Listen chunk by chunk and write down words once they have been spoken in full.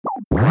Hey.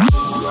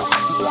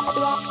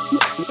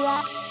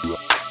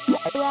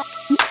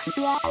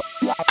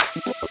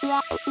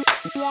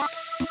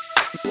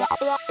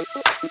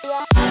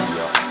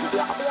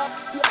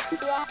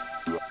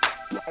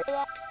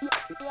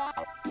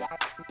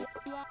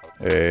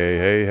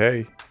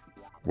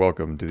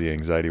 Welcome to the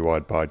Anxiety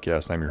WOD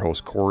Podcast. I'm your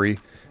host, Corey,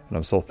 and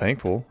I'm so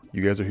thankful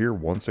you guys are here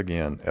once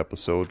again.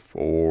 Episode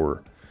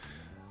 4.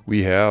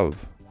 We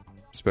have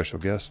special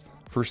guest,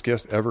 first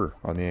guest ever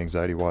on the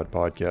Anxiety WOD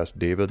Podcast,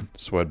 David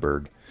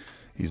Swedburg.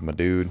 He's my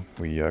dude.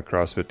 We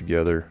CrossFit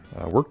together,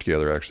 work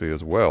together actually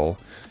as well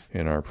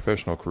in our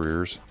professional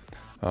careers,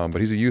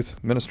 but he's a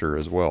youth minister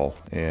as well,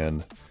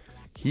 and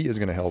he is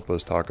going to help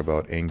us talk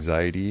about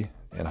anxiety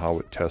and how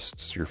it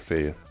tests your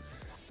faith.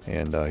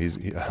 And he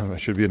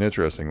should be an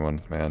interesting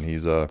one, man.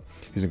 He's an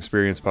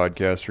experienced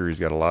podcaster. He's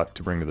got a lot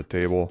to bring to the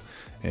table,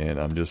 and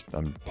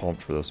I'm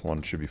pumped for this one.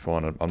 It should be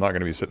fun. I'm not going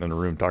to be sitting in a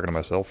room talking to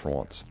myself for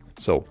once.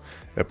 So,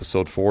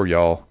 episode 4,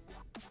 y'all.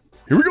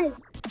 Here we go.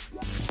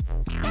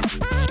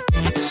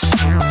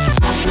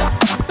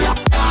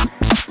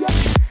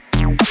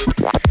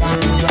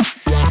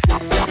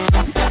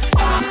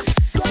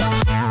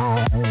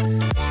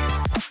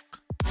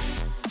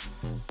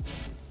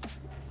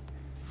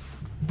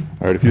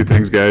 All right, a few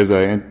things, guys.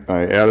 I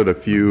added a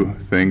few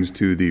things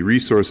to the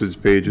resources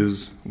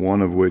pages,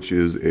 one of which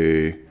is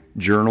a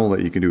journal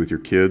that you can do with your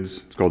kids.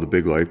 It's called the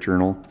Big Life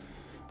Journal.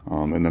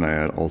 And then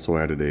I also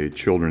added a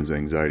children's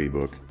anxiety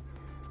book.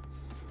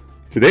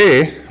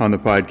 Today on the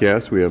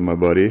podcast, we have my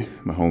buddy,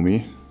 my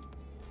homie,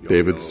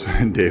 David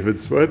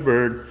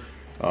Swedburg.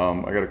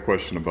 I got a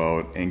question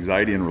about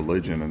anxiety and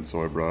religion, and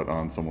so I brought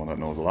on someone that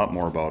knows a lot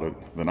more about it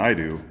than I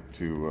do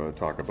to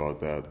talk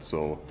about that.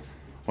 So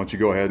why don't you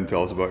go ahead and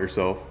tell us about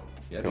yourself?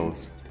 Yeah, tell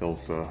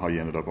us how you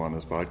ended up on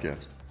this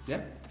podcast.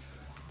 Yeah.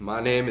 My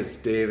name is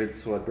David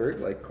Swedburg,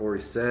 like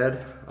Corey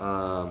said.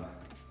 I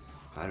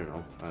don't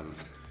know. I'm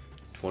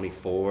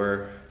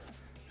 24,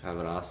 have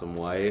an awesome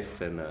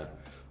wife, and a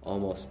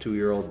almost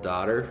 2-year-old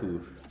daughter who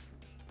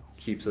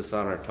keeps us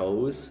on our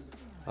toes.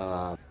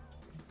 So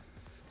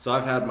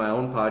I've had my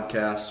own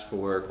podcast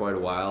for quite a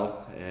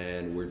while,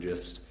 and we're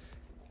just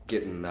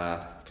getting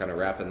kind of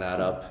wrapping that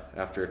up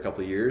after a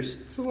couple of years.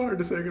 It's so hard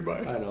to say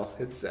goodbye. I know,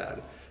 it's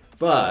sad.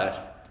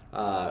 But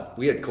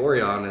we had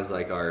Corey on as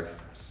like our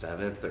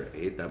 7th or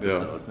 8th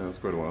episode. Yeah, that was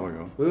quite a while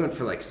ago. We went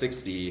for like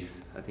 60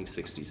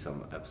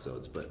 some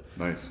episodes, but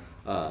nice.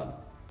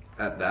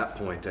 At that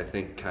point, I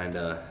think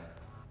I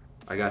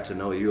got to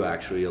know you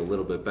actually a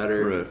little bit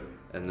better. Right.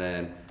 And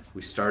then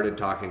we started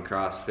talking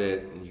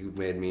CrossFit, and you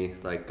made me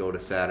like go to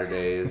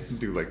Saturdays.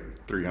 Do like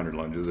 300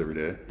 lunges every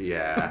day.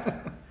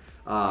 Yeah.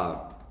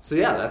 So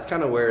yeah, that's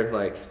kind of where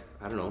I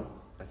don't know,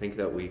 I think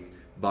that we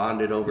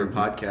bonded over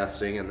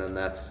podcasting, and then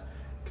that's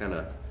kind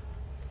of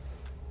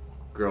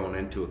grown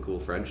into a cool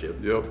friendship.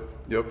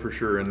 Yep, for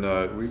sure. And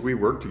we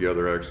worked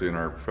together actually in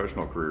our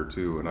professional career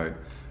too. And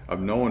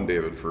I've known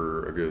David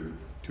for a good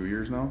 2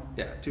 years now.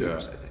 Yeah, 2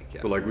 years I think.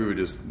 Yeah. But we would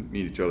just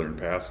meet each other in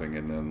passing,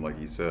 and then like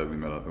he said, we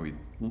met up and we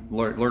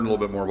learned a little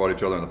bit more about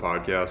each other on the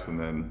podcast, and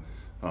then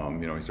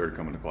he started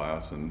coming to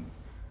class and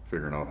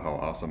figuring out how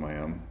awesome I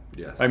am.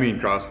 Yes. I mean,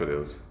 CrossFit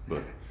is,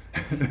 but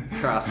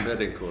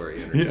CrossFit and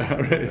Corey. Yeah,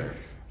 right. Terms.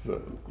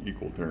 So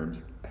equal terms.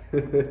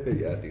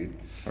 Yeah, dude.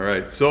 All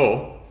right.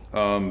 So,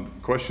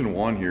 question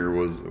 1 here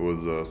was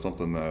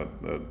something that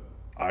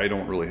I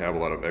don't really have a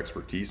lot of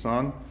expertise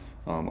on.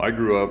 I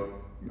grew up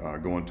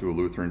going to a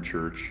Lutheran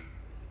church,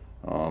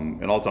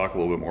 and I'll talk a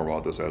little bit more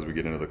about this as we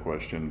get into the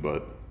question.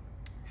 But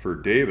for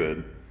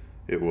David,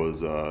 it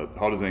was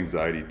how does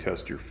anxiety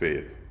test your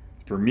faith?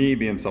 For me,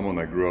 being someone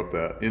that grew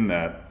up in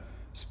that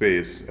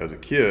space as a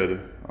kid,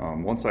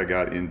 once I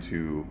got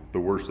into the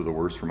worst of the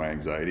worst for my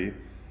anxiety,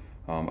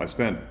 I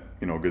spent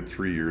a good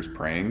 3 years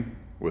praying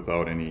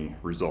without any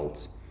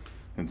results,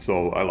 and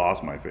so I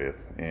lost my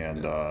faith.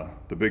 And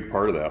the big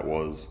part of that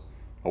was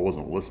I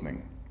wasn't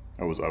listening.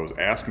 I was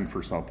asking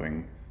for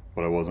something,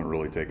 but I wasn't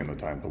really taking the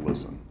time to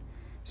listen.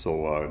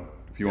 So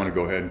if you want to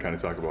go ahead and kind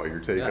of talk about your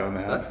take on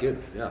that. That's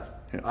good. Yeah.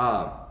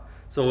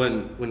 So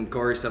when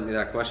Corey sent me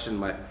that question,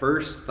 my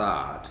first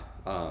thought,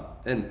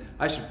 and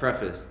I should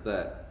preface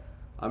that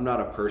I'm not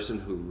a person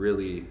who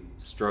really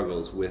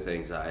struggles with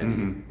anxiety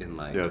in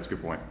life. Yeah, that's a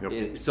good point.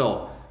 Yep.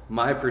 So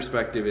my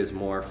perspective is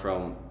more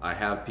from, I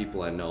have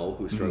people I know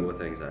who struggle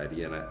with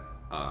anxiety, and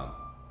I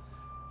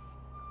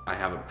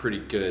have a pretty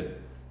good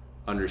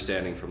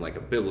understanding from a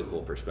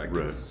biblical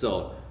perspective. Right.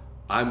 So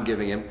I'm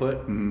giving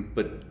input,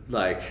 but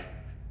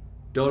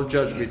don't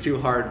judge me too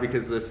hard,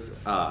 because this,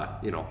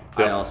 I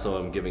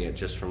also am giving it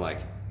just from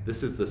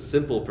this is the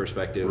simple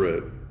perspective.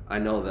 Right. I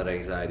know that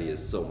anxiety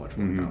is so much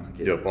more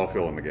complicated. Yep, I'll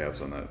fill in the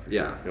gaps on that. For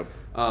yeah. Sure.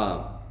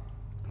 Yep.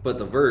 But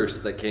the verse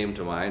that came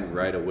to mind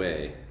right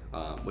away,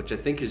 which I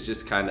think is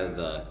just kind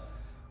of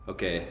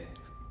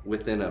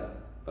within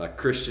a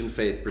Christian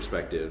faith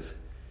perspective,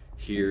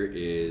 here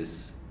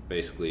is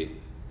basically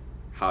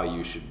how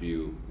you should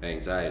view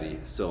anxiety.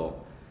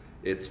 So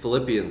it's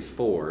Philippians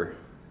 4,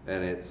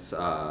 and it's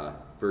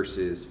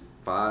verses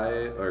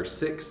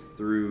 6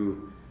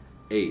 through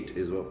 8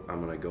 is what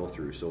I'm going to go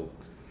through. So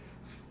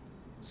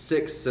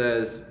 6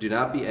 says, "Do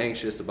not be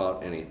anxious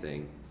about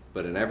anything,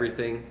 but in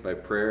everything, by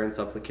prayer and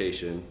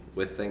supplication,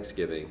 with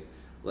thanksgiving,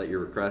 let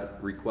your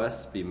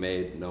requests be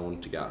made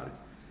known to God.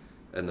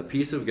 And the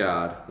peace of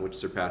God, which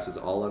surpasses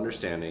all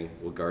understanding,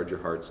 will guard your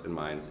hearts and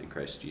minds in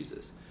Christ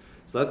Jesus."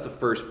 So that's the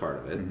first part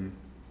of it,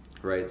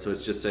 right? So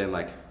it's just saying,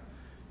 like,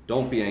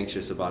 don't be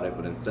anxious about it,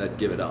 but instead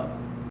give it up.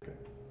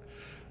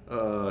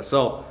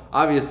 So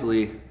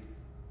obviously,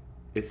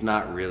 it's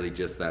not really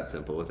just that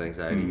simple with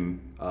anxiety.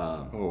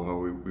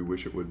 We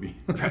wish it would be.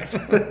 Right.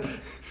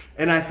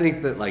 And I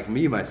think that, like,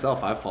 me,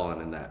 myself, I've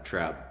fallen in that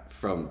trap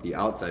from the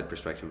outside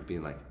perspective of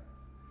being like,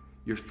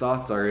 your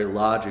thoughts are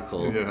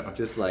illogical. Yeah.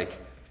 Just like,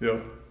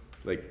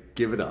 like,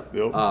 give it up.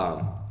 Yep.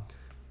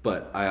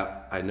 But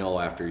I know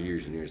after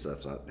years and years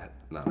that's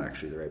not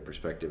actually the right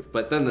perspective.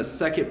 But then the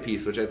second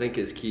piece, which I think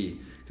is key,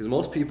 because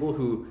most people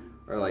who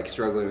are like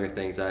struggling with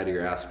anxiety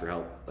or ask for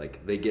help,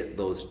 like, they get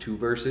those 2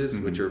 verses,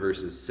 which are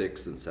verses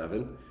 6 and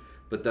 7.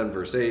 But then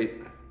verse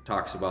 8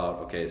 talks about,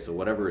 okay, so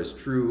whatever is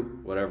true,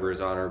 whatever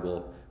is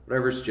honorable,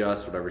 whatever is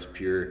just, whatever is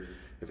pure,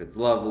 if it's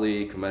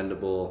lovely,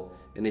 commendable,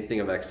 anything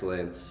of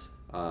excellence,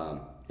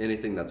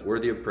 anything that's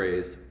worthy of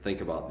praise,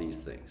 think about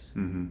these things.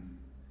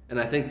 And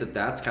I think that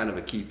that's kind of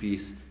a key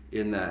piece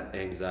in that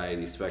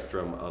anxiety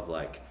spectrum of,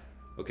 like,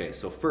 okay,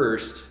 so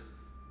first,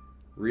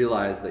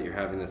 realize that you're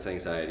having this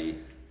anxiety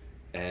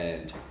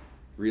and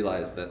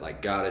realize that,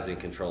 like, God is in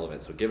control of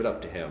it. So give it up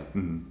to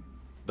Him.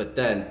 But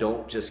then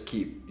don't just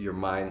keep your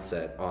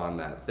mindset on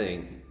that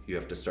thing. You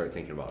have to start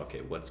thinking about,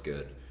 okay, what's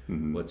good,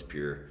 what's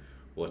pure,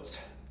 what's,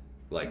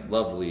 like,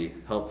 lovely,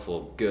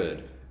 helpful,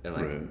 good, and,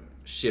 like,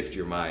 shift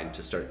your mind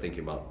to start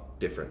thinking about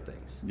different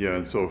things. Yeah,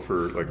 and so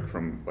for, like,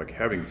 from, like,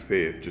 having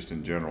faith just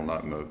in general,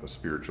 not in a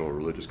spiritual or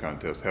religious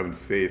context, having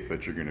faith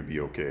that you're going to be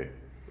okay.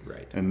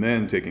 Right. And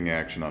then taking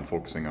action on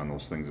focusing on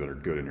those things that are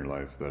good in your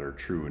life, that are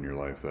true in your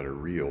life, that are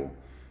real,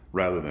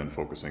 rather than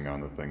focusing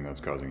on the thing that's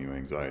causing you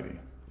anxiety.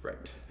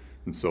 Right.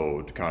 And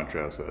so to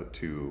contrast that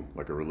to,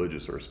 like, a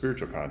religious or a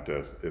spiritual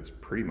context, it's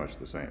pretty much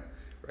the same.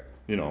 Right.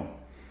 You know,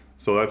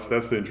 so that's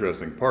the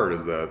interesting part,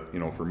 is that, you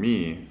know, for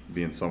me,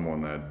 being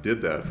someone that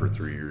did that for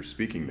 3 years,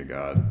 speaking to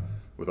God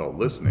without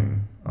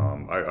listening,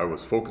 I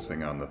was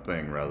focusing on the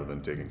thing rather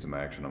than taking some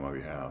action on my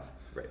behalf.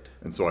 Right.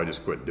 And so I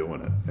just quit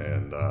doing it.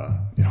 And,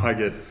 you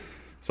know,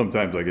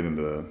 sometimes I get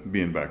into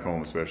being back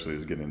home, especially,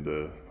 is getting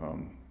into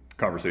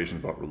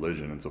conversations about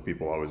religion. And so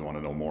people always want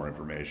to know more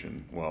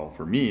information. Well,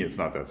 for me, it's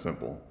not that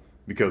simple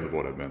because of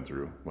what I've been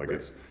through. Like,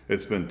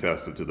 it's been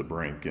tested to the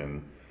brink.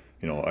 And,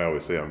 you know, I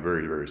always say I'm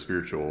very, very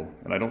spiritual.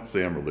 And I don't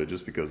say I'm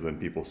religious, because then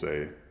people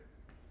say,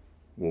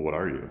 well, what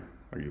are you?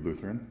 Are you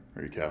Lutheran?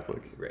 Are you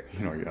Catholic? Right.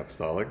 You know, are you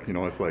apostolic? You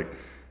know, it's like,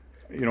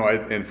 you know,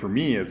 and for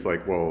me, it's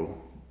like,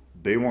 well,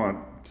 they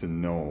want to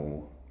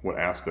know what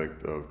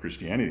aspect of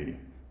Christianity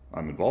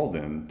I'm involved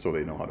in so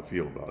they know how to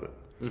feel about it.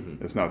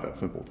 It's not that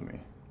simple to me.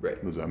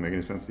 Right. Does that make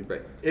any sense to you?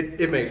 Right.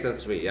 It makes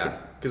sense to me, yeah.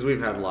 Because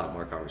we've had a lot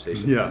more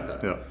conversations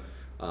about that.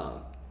 Yeah.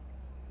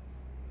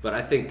 But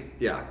I think,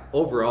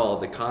 overall,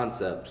 the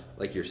concept,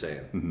 like you're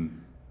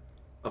saying,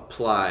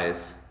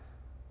 applies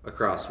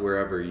across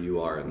wherever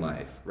you are in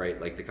life, right?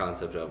 Like the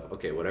concept of,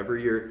 okay,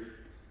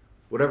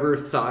 whatever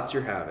thoughts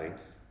you're having,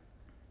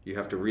 you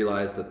have to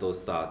realize that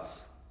those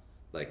thoughts,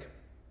 like,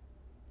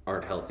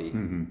 aren't healthy.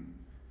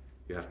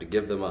 You have to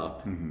give them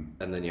up, and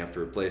then you have to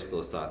replace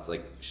those thoughts,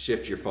 like,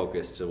 shift your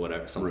focus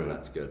to something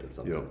that's good and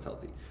something that's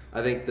healthy.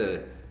 I think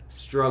the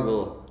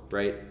struggle,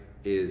 right,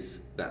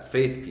 is that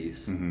faith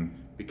piece,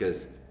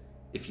 because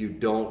if you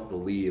don't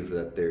believe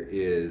that there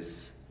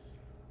is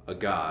a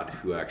God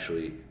who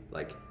actually,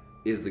 like,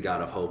 is the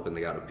God of hope and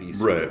the God of peace,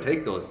 who can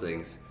take those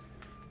things,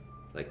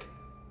 like,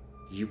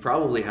 you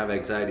probably have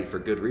anxiety for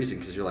good reason,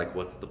 because you're like,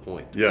 what's the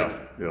point?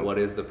 What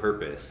is the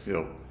purpose?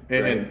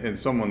 And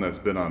someone that's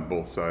been on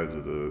both sides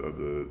of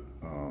the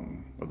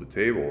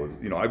table is,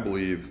 you know, I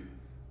believe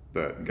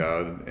that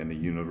God and the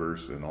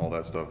universe and all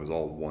that stuff is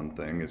all one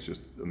thing. It's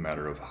just a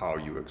matter of how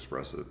you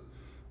express it.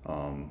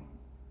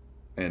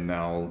 And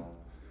now,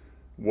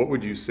 what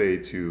would you say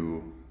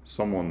to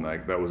someone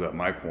like that was at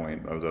my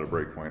point? I was at a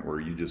break point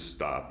where you just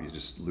stop. You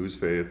just lose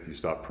faith. You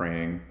stop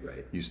praying.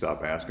 You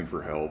stop asking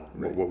for help.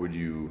 What would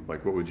you,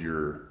 like, what would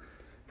your,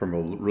 from a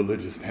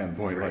religious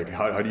standpoint, like,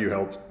 how do you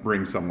help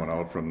bring someone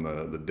out from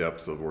the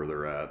depths of where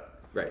they're at?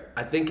 Right.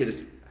 I think it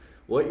is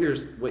what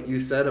you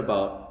said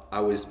about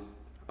I was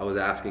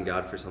asking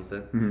God for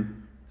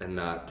something and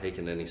not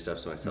taking any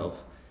steps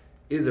myself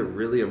is a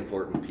really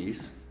important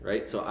piece,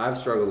 right? So I've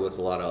struggled with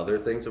a lot of other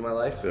things in my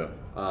life.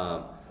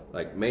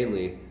 Like,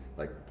 mainly,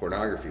 like,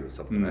 pornography was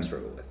something I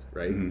struggled with,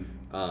 right?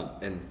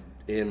 And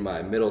in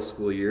my middle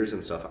school years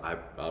and stuff, I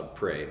would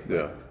pray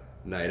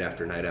night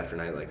after night after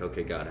night, like,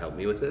 okay, God, help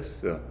me with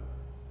this.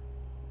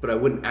 But I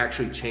wouldn't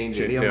actually change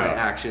any of my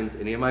actions,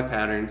 any of my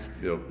patterns,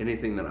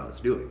 anything that I was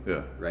doing,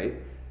 right?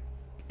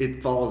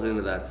 It falls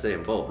into that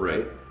same boat,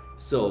 right?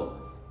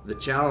 So the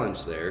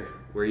challenge there,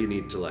 where you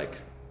need to, like,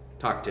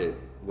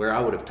 where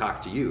I would have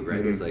talked to you,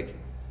 right, is like,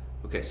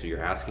 okay, so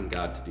you're asking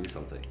God to do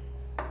something.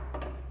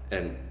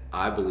 And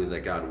I believe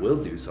that God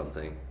will do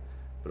something,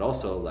 but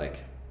also like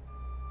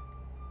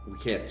we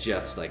can't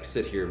just like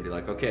sit here and be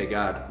like, okay,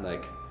 God,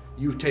 like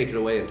you take it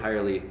away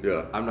entirely.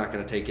 Yeah. I'm not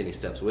going to take any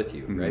steps with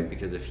you, right?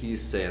 Because if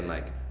he's saying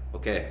like,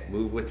 okay,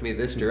 move with me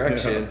this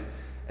direction,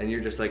 and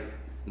you're just like,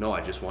 no,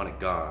 I just want it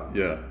gone.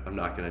 Yeah. I'm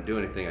not going to do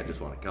anything. I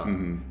just want it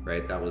gone,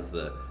 right? That was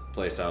the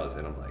place I was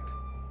in. I'm like,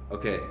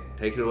 okay,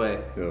 take it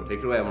away. Yep. Take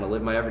it away. I'm going to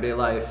live my everyday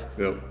life.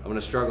 Yep. I'm going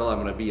to struggle. I'm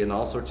going to be in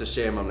all sorts of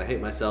shame. I'm going to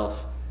hate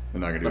myself. I'm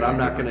not But I'm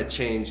not going to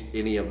change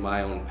any of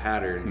my own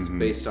patterns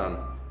based on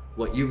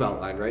what you've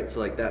outlined, right? So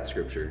like that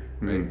scripture,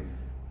 right?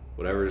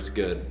 Whatever is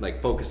good,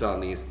 like focus on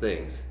these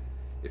things.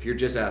 If you're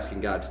just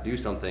asking God to do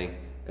something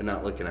and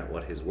not looking at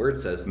what his word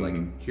says, like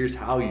here's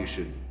how you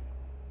should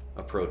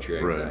approach your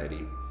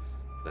anxiety,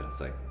 then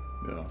it's like,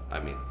 Yeah. I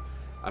mean,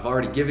 I've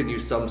already given you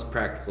some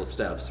practical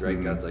steps,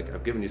 right? God's like,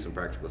 I've given you some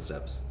practical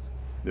steps.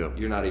 Yep.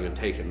 You're not even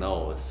taking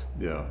those.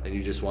 Yeah. And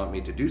you just want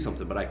me to do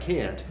something, but I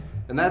can't.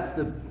 And that's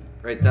the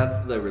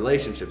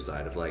relationship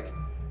side of like,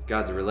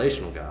 God's a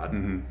relational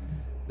God.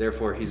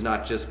 Therefore, he's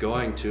not just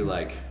going to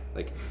like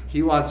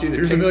he wants you to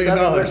Here's take $1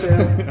 million. steps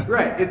with him.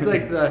 Right. It's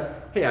like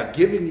hey, I've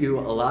given you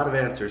a lot of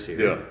answers here.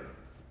 Yeah.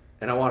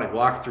 And I want to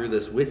walk through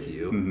this with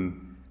you.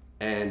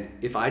 And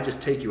if I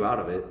just take you out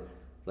of it,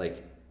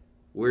 like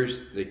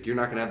you're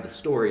not gonna have the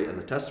story and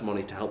the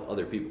testimony to help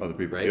other people.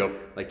 Right? Yep.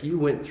 Like you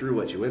went through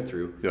what you went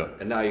through. Yeah.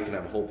 And now you can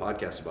have a whole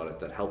podcast about it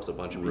that helps a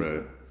bunch of people.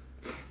 Right.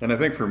 And I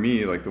think for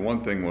me, like the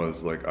one thing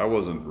was like I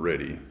wasn't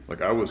ready.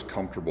 Like I was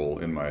comfortable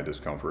in my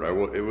discomfort.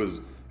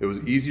 It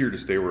was easier to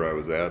stay where I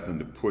was at than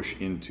to push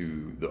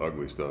into the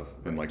ugly stuff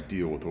and like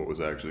deal with what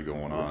was actually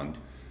going on.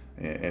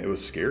 And it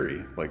was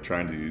scary, like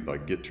trying to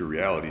like get to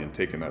reality and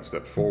taking that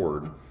step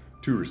forward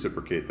to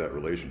reciprocate that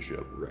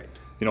relationship. Right.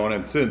 You know,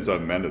 and since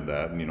I've mended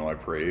that, and I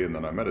pray and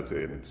then I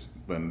meditate.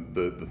 Then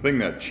the thing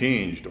that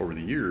changed over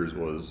the years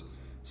was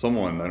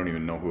someone, I don't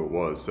even know who it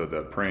was, said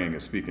that praying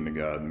is speaking to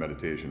God and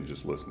meditation is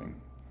just listening.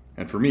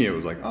 And for me, it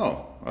was like,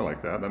 oh, I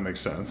like that. That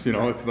makes sense.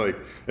 It's like,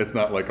 it's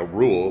not like a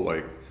rule.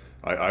 Like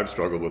I've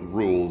struggled with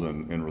rules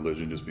in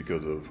religion just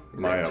because of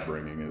my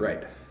upbringing.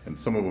 And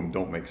some of them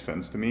don't make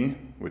sense to me,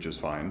 which is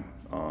fine.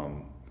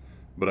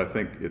 But I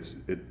think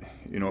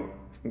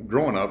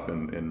growing up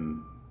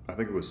in I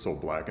think it was so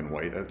black and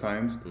white at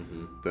times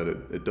that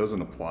it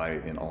doesn't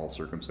apply in all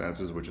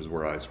circumstances, which is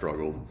where I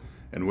struggled.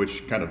 And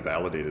which kind of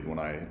validated when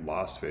I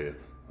lost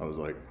faith. I was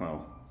like,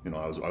 well,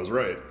 I was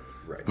right.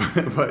 Right.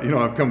 But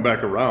I've come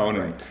back around,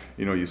 and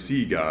you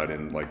see God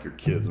in like your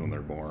kids when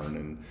they're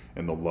born,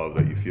 and the love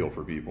that you feel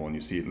for people, and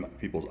you see it in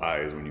people's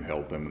eyes when you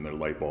help them, and their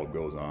light bulb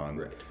goes on.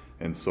 Right.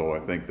 And so I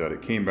think that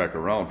it came back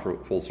around for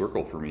full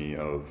circle for me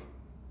of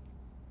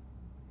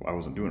I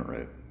wasn't doing it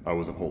right. I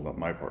wasn't holding up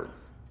my part.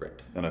 Right.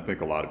 And I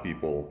think a lot of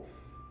people,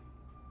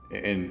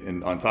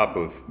 and on top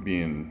of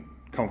being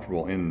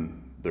comfortable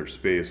in their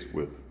space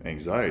with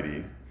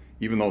anxiety,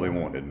 even though they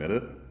won't admit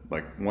it,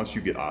 like once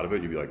you get out of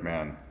it, you'd be like,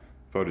 man,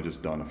 if I would have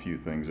just done a few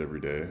things every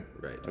day,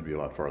 I'd be a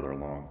lot farther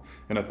along.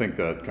 And I think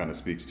that kind of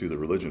speaks to the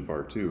religion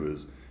part too,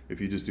 is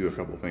if you just do a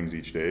couple things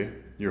each day,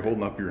 you're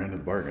holding up your end of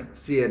the bargain.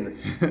 See, and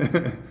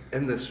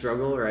the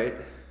struggle, right,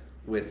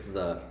 with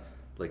the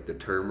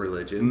term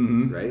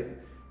religion, right,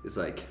 is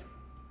like,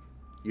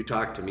 you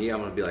talk to me, I'm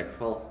going to be like,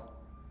 well,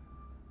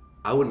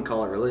 I wouldn't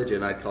call it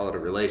religion, I'd call it a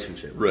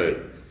relationship. Right.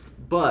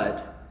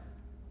 But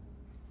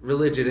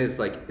religion is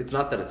like, it's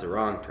not that it's a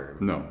wrong term.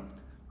 No.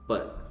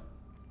 But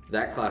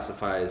that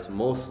classifies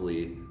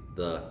mostly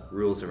the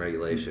rules and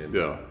regulation.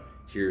 Yeah.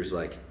 Here's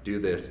like, do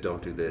this,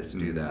 don't do this,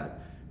 do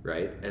that,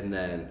 right? And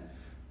then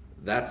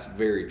that's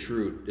very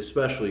true,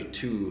 especially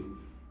to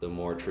the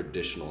more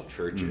traditional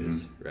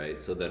churches,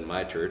 right? So then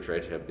my church,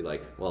 right, I'd be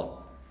like,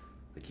 well,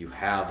 like you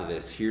have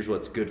this, here's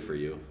what's good for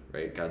you,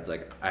 right? God's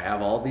like, I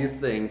have all these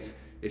things.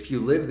 If you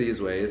live these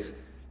ways,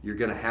 you're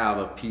going to have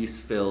a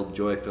peace-filled,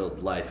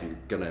 joy-filled life. You're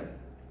going to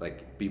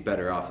like be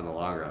better off in the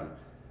long run.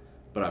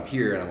 But I'm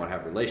here and I want to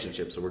have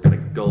relationships, so we're going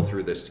to go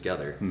through this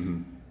together.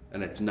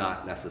 And it's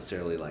not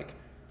necessarily like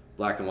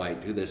black and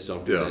white, do this,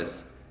 don't do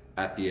this.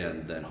 At the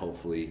end, then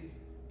hopefully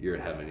you're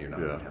in heaven, you're not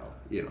in hell.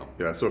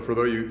 Yeah, so for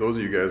those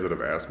of you guys that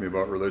have asked me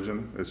about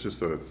religion, it's just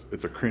that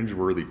it's a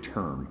cringeworthy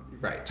term.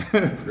 Right.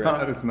 It's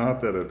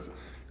not that it's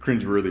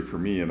cringeworthy for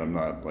me, and I'm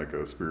not like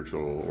a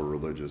spiritual or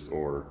religious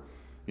or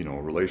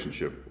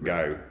relationship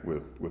guy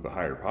with a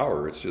higher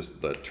power. It's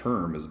just that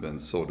term has been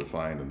so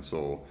defined and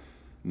so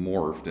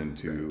morphed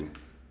into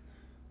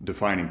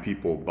defining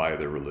people by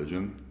their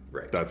religion.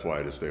 Right. That's why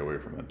I just stay away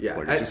from it. Yeah.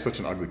 It's just such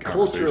an ugly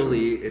conversation.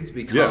 Culturally, it's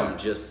become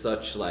just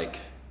such like,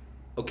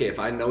 okay, if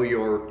I know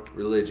your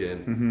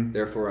religion,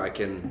 therefore I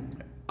can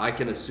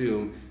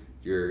assume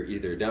you're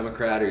either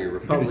Democrat or you're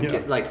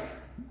Republican.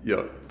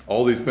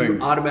 All these things.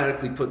 You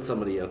automatically put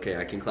somebody, okay,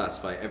 I can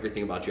classify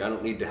everything about you. I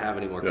don't need to have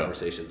any more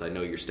conversations. I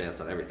know your stance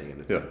on everything,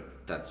 and it's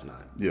that's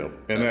not. Yeah,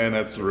 and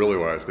that's really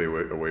why I stay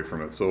away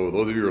from it. So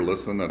those of you who are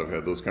listening that have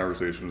had those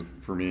conversations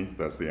for me,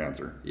 that's the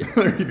answer. Yeah.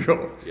 There you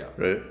go. Yeah.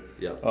 Right?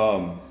 Yeah.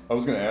 I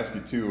was going to ask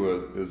you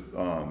too, is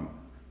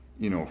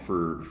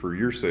for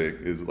your sake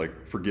is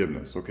like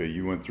forgiveness. Okay,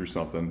 you went through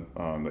something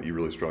that you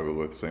really struggled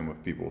with. Same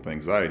with people with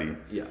anxiety.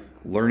 Yeah.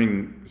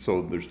 Learning.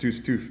 So there's two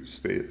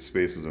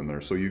spaces in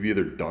there. So you've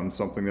either done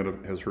something that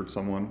has hurt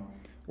someone,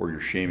 or you're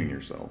shaming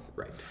yourself.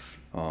 Right.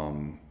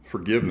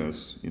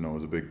 Forgiveness,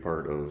 is a big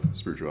part of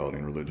spirituality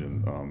and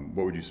religion.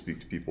 What would you speak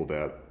to people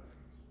that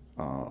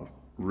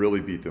really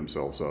beat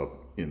themselves up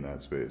in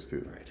that space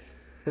too? Right.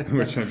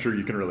 Which I'm sure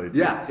you can relate to.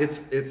 Yeah,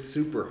 it's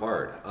super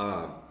hard.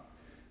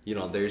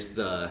 There's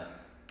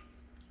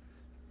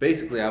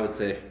basically I would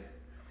say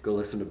go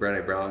listen to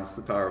Brené Brown's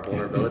The Power of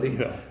Vulnerability.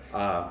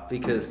 Yeah.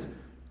 Because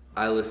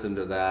I listened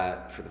to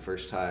that for the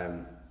first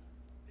time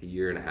a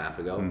year and a half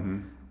ago,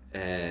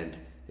 and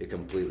it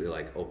completely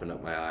like opened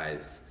up my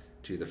eyes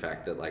to the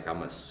fact that like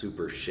I'm a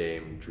super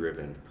shame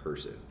driven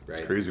person, right?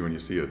 It's crazy when you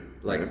see it.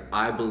 Like right?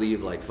 I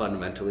believe like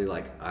fundamentally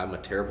like I'm a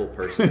terrible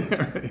person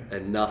Right.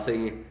 and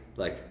nothing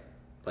like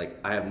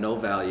I have no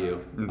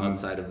value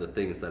outside of the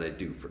things that I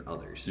do for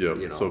others.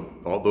 Yeah. So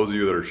all those of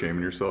you that are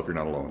shaming yourself, you're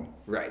not alone.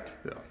 Right.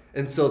 Yeah.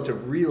 And so to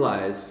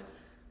realize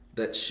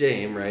that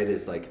shame, right,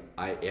 is like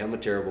I am a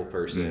terrible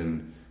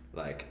person,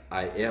 like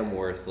I am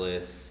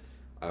worthless,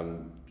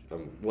 I'm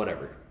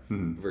whatever.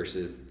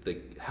 Versus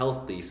the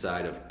healthy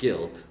side of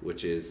guilt,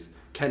 which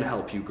can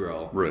help you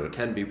grow, right.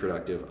 can be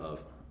productive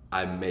of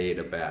I made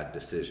a bad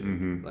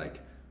decision.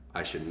 Like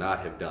I should not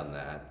have done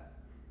that.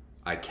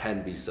 I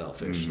can be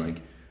selfish.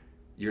 Like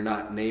you're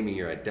not naming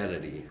your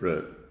identity.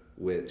 Right.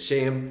 With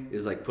shame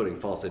is like putting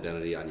false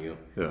identity on you.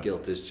 Yeah.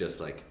 Guilt is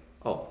just like,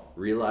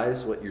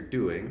 realize what you're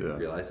doing, Yeah.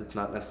 realize it's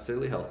not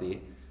necessarily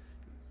healthy,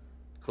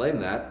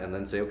 claim that, and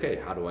then say, okay,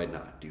 how do I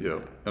not do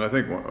that? And I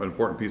think an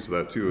important piece of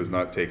that too is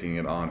not taking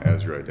it on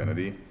as your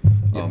identity.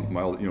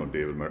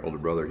 David, my older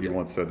brother, he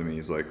once said to me,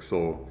 he's like,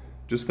 so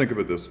just think of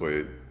it this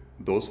way: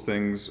 those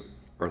things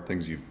are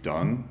things you've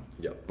done,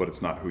 but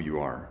it's not who you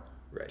are.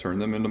 Right. Turn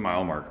them into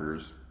mile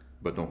markers,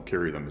 but don't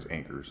carry them as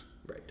anchors.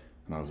 Right.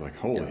 And I was like,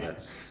 holy,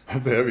 that's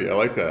heavy. I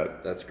like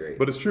that. That's great.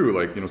 But it's true.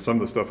 Like, some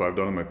of the stuff I've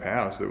done in my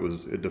past,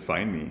 it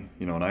defined me,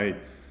 and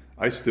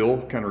I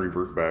still kind of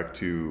revert back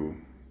to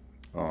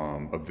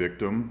a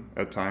victim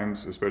at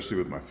times, especially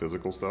with my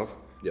physical stuff.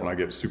 When I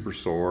get super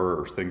sore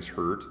or things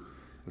hurt,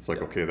 it's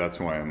like, okay, that's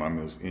who I am. I'm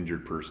this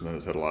injured person that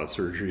has had a lot of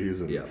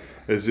surgeries, and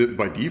it's just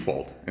by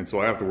default. And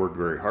so I have to work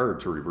very hard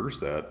to reverse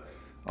that.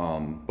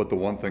 But the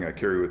one thing I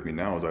carry with me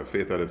now is I have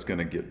faith that it's going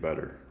to get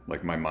better.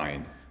 Like my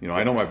mind,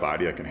 I know my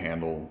body, I can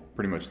handle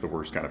pretty much the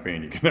worst kind of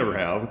pain you can ever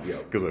have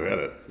because I've had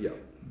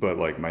it. But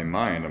like my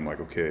mind, I'm like,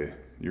 okay,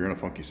 you're in a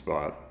funky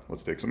spot.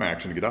 Let's take some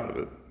action to get out of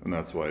it. And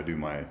that's why I do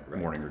my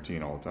morning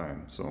routine all the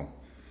time. So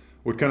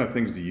what kind of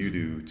things do you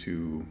do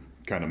to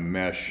kind of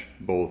mesh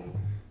both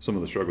some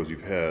of the struggles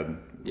you've had,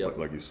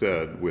 like you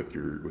said, with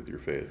your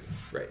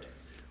faith? Right.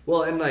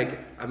 Well, and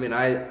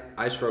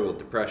I struggle with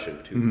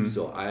depression too.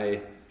 So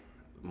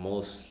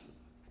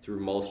through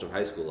most of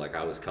high school, like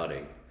I was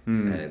cutting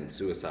and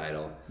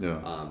suicidal.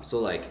 So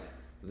like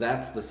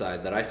that's the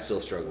side that I still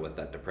struggle with,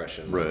 that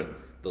depression. Like,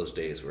 those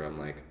days where I'm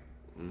like,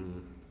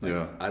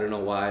 I don't know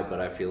why,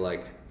 but I feel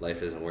like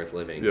life isn't worth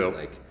living.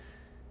 Like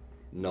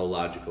no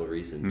logical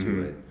reason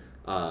to it.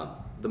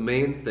 The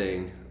main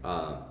thing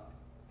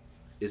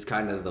is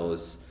kind of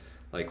those,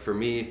 like for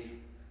me,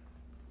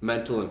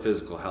 mental and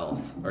physical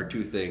health are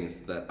two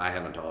things that I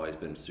haven't always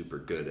been super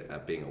good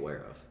at being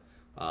aware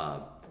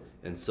of.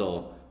 And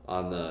so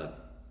on the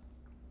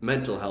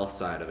mental health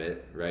side of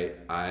it, right,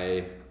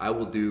 I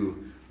will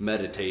do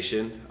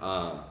meditation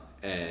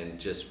and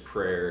just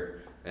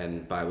prayer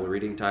and Bible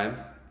reading time.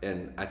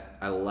 And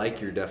I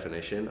like your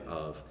definition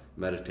of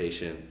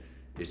meditation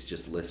is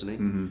just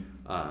listening,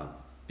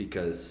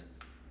 because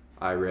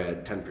I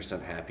read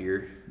 10%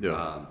 Happier,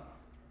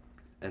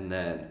 and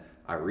then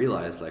I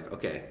realized like,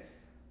 okay,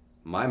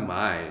 my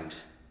mind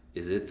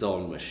is its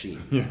own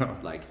machine.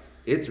 Like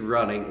it's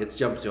running, it's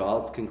jumping to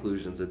all its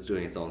conclusions, it's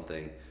doing its own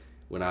thing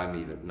when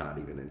I'm not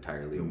even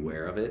entirely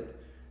aware of it.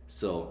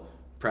 So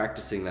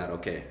practicing that,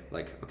 okay,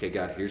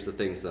 God, here's the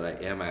things that I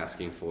am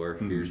asking for,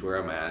 here's where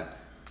I'm at.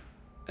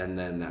 And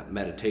then that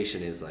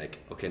meditation is like,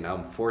 okay, now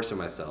I'm forcing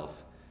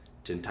myself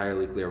to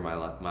entirely clear my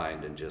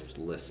mind and just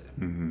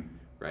listen,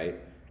 right?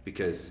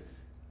 Because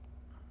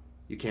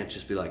you can't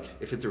just be like,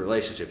 if it's a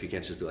relationship, you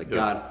can't just be like,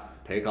 God,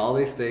 take all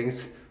these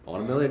things, I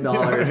want $1 million,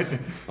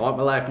 I want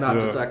my life not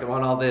to suck, I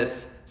want all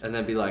this, and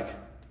then be like,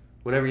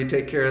 whenever you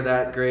take care of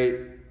that, great.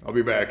 I'll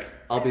be back.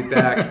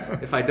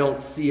 If I don't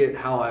see it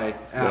how I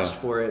asked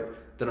for it,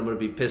 then I'm going to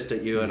be pissed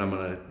at you, and I'm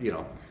going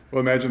to,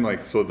 Well,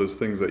 imagine so there's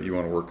things that you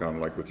want to work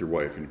on, like with your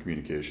wife and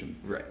communication.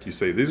 Right. You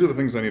say, these are the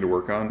things I need to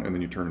work on, and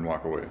then you turn and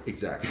walk away.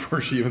 Exactly. Before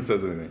she even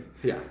says anything.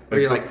 Yeah. Or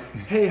you're like,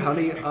 hey,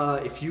 honey,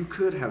 if you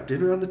could have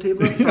dinner on the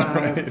table at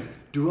 5,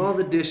 do all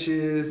the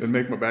dishes. And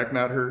make my back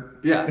not hurt.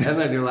 Yeah. And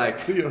then you're like,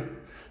 see ya.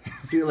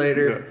 See you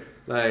later.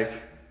 Like,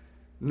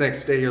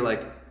 next day you're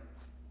like,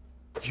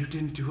 you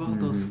didn't do all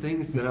those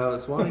things that I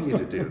was wanting you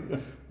to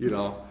do.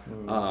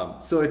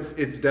 So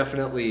it's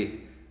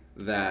definitely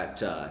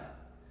that,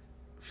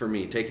 for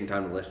me, taking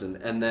time to listen,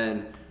 and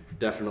then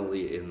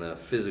definitely in the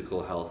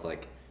physical health,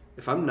 like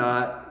if I'm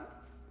not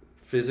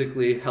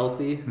physically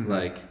healthy,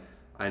 like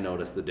I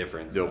notice the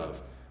difference of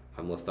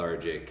I'm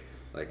lethargic,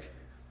 like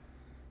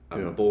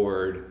I'm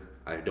bored,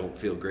 I don't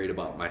feel great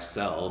about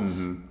myself,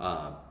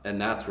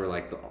 and that's where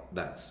like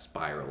that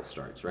spiral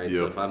starts, right?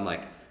 So if I'm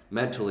like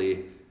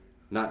mentally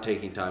not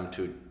taking time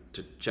to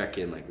check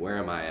in, like where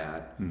am I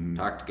at,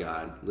 talk to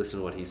God, listen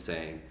to what he's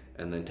saying,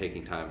 and then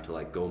taking time to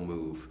like go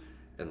move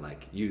and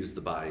like use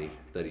the body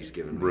that he's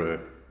given me,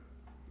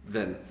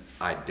 then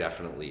I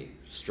definitely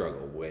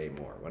struggle way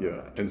more when I'm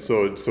not doing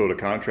so to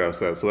contrast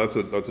that, so that's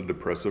a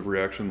depressive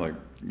reaction, like,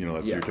 you know,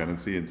 that's your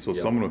tendency. And so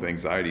someone with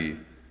anxiety,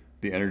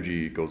 the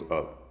energy goes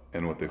up,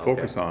 and what they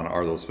focus on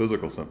are those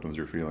physical symptoms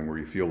you're feeling, where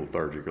you feel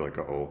lethargic, you're like,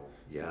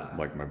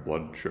 like my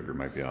blood sugar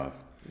might be off,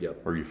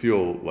 or you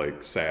feel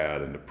like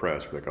sad and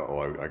depressed, you're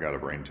like, I got a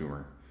brain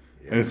tumor.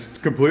 And it's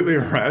completely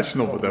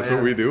irrational, but that's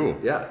what we do.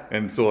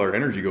 And so our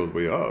energy goes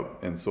way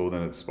up, and so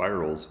then it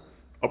spirals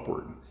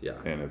upward.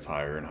 And it's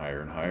higher and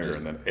higher and higher,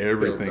 and then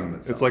everything,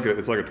 it's like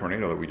a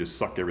tornado that we just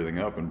suck everything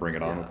up and bring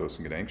it on with us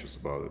and get anxious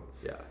about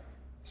it.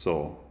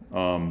 So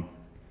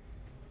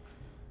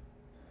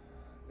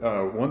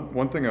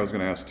one thing I was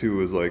going to ask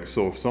too is like,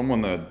 so if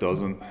someone that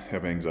doesn't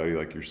have anxiety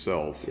like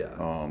yourself,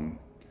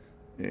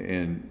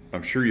 and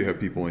I'm sure you have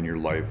people in your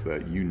life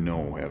that you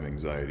know have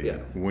anxiety.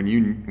 When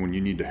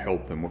you need to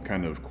help them, what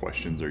kind of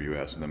questions are you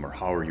asking them, or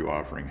how are you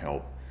offering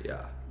help?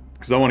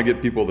 Because I want to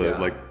get people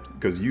that like,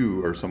 because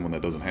you are someone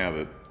that doesn't have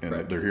it, and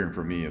they're hearing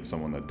from me of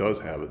someone that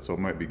does have it, so it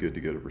might be good to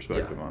get a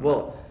perspective on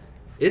that.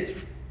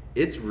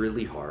 It's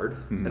really hard,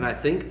 and I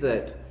think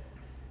that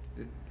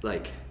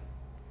like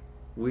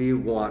we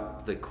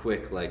want the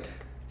quick, like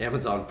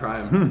Amazon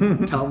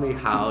Prime, tell me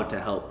how to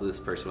help this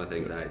person with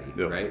anxiety,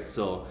 right?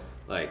 So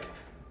like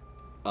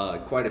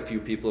quite a few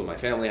people in my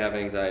family have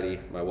anxiety.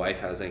 My wife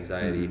has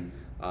anxiety,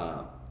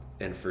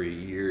 and for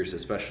years,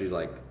 especially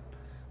like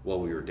while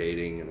we were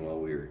dating and while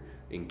we were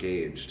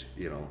engaged,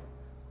 you know,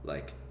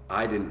 like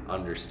I didn't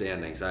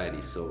understand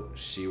anxiety, so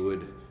she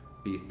would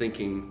be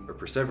thinking or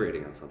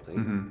perseverating on something,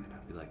 and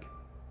I'd be like,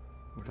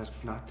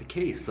 that's not the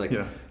case. Like,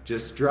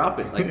 just drop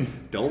it.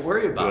 Like, don't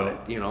worry about it.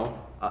 You know,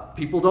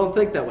 people don't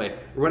think that way,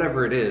 or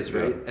whatever it is,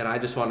 right? And I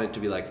just wanted to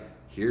be like,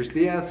 here's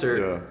the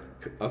answer.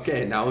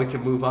 Okay, now we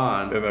can move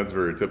on. And that's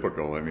very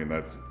typical. I mean,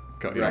 that's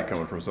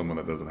coming from someone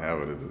that doesn't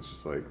have it. It's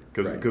just like,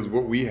 because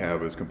what we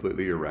have is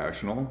completely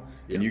irrational,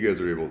 and you guys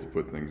are able to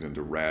put things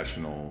into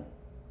rational,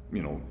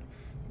 you know,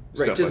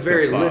 just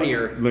very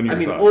linear. I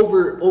mean,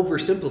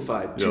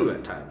 oversimplified too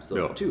at times,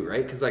 though, too,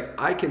 right? Because like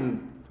I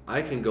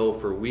can go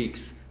for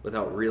weeks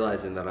without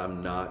realizing that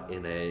I'm not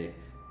in a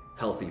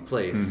healthy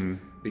place,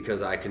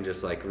 because I can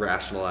just like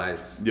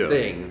rationalize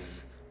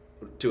things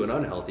to an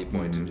unhealthy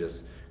point and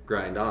just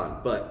grind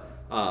on. But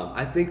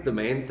I think the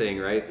main thing,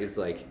 right, is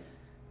like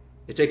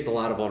it takes a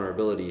lot of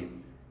vulnerability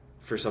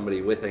for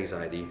somebody with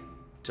anxiety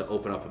to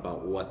open up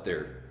about what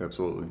they're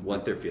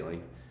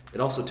feeling. It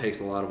also takes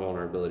a lot of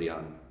vulnerability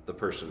on the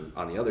person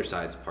on the other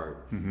side's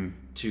part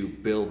to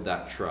build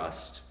that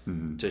trust,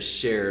 to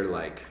share,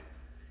 like,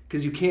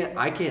 because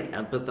I can't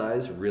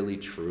empathize really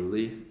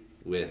truly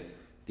with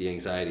the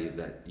anxiety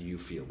that you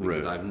feel,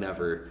 because I've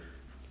never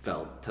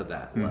felt to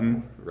that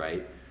level,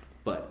 right?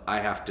 But I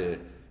have to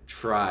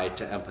try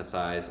to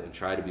empathize and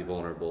try to be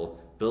vulnerable,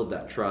 build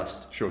that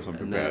trust. Show some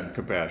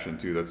compassion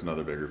too. That's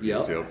another bigger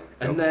piece.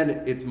 And then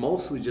it's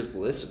mostly just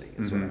listening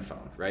is what I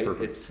found, right?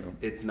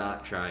 It's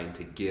not trying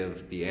to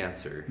give the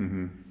answer,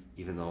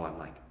 even though I'm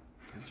like,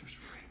 the answer's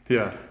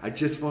right. I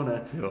just want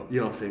to,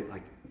 you know, say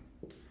like,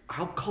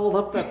 I'll call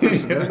up that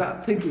person. They're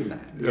not thinking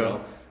that, you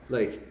know,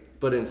 like,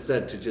 but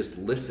instead to just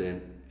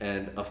listen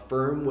and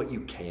affirm what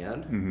you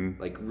can,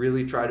 like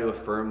really try to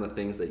affirm the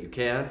things that you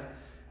can,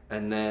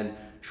 and then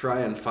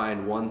try and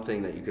find one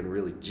thing that you can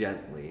really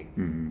gently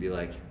be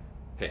like,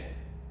 hey,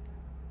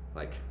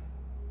 like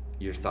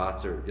your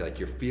thoughts are, like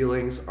your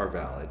feelings are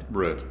valid.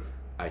 Right. Like,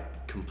 I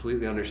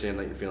completely understand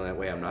that you're feeling that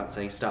way. I'm not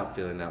saying stop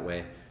feeling that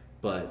way,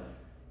 but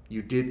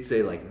you did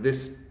say like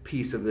this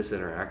piece of this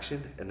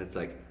interaction, and it's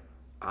like,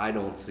 I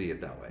don't see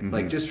it that way.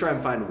 Like, just try and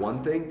find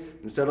one thing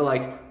instead of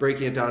like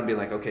breaking it down and being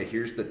like, okay,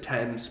 here's the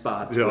 10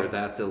 spots where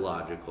that's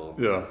illogical.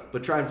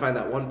 But try and find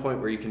that one point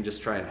where you can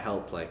just try and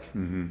help, like,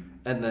 and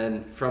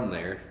then from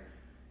there,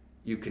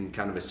 you can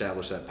kind of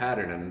establish that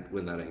pattern. And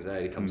when that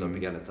anxiety comes up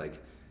again, it's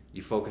like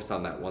you focus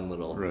on that one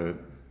little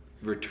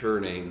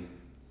returning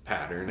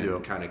pattern,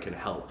 and kind of can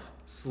help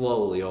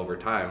slowly over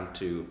time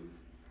to.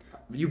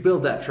 You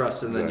build that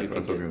trust, and then you can.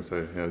 That's what I was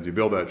going to say. As you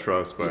build that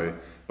trust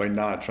by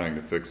not trying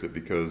to fix it,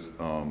 because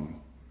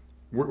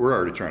we're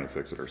already trying to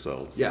fix it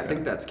ourselves. I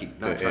think that's key.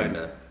 Not trying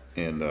to.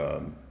 And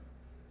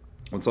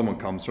when someone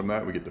comes from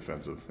that, we get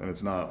defensive, and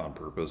it's not on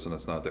purpose, and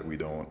it's not that we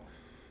don't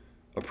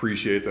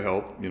appreciate the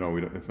help. You know,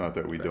 it's not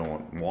that we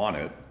don't want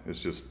it. It's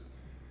just,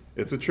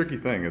 it's a tricky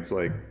thing. It's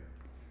like,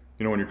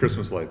 you know, when your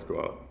Christmas lights go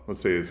out,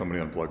 let's say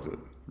somebody unplugs it.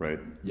 Right,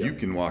 you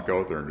can walk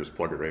out there and just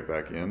plug it right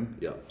back in.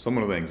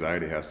 Someone with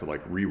anxiety has to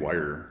like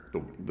rewire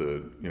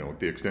the you know,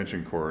 the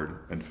extension cord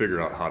and figure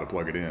out how to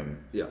plug it in.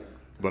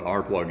 but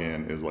our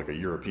plug-in is like a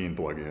European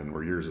plug-in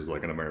where yours is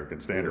like an American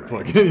standard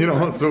plug-in, you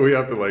know? So we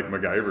have to like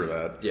MacGyver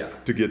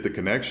that to get the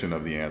connection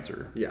of the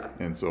answer. Yeah.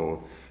 And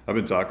so I've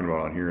been talking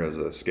about on here as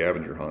a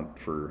scavenger hunt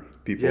for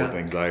people with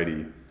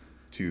anxiety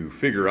to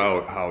figure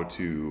out how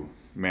to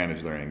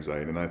manage their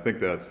anxiety. And I think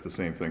that's the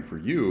same thing for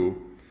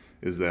you,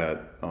 is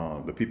that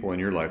the people in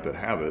your life that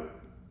have it,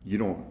 you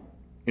don't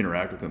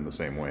interact with them the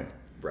same way.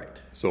 Right.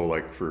 So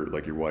like for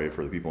like your wife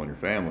or the people in your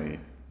family,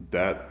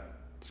 that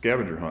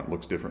scavenger hunt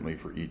looks differently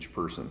for each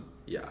person.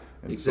 Yeah,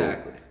 and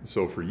exactly.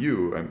 So for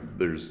you,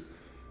 there's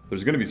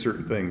going to be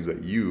certain things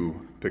that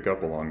you pick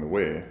up along the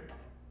way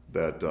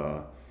that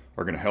are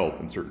going to help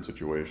in certain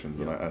situations.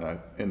 Yeah.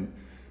 And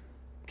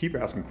keep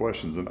asking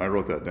questions. And I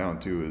wrote that down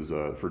too, is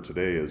for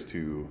today, is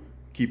to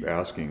keep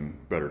asking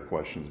better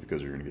questions,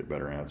 because you're going to get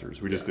better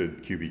answers. We just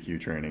did QBQ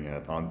training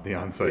on the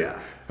onsite,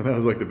 and that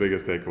was like the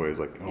biggest takeaway, is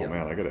like, oh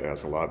man, I got to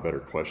ask a lot better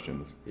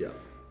questions. Yeah.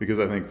 Because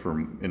I think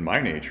in my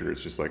nature,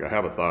 it's just like, I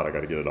have a thought, I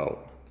got to get it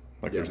out.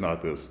 Like there's not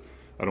this,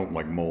 I don't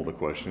like mold a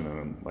question and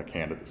then like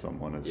hand it to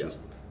someone. It's just,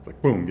 it's like,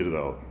 boom, get it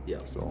out. Yeah.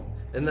 So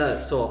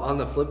on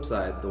the flip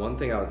side, the one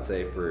thing I would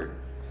say for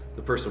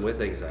the person with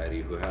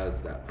anxiety who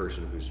has that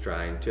person who's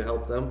trying to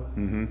help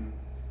them,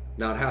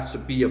 now it has to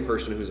be a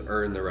person who's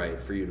earned the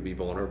right for you to be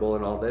vulnerable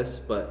in all this,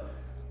 but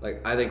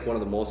like I think one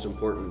of the most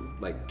important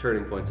like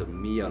turning points of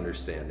me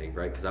understanding,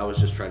 right? Because I was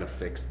just trying to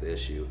fix the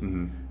issue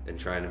and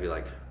trying to be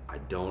like, I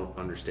don't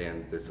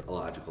understand this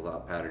illogical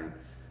thought pattern.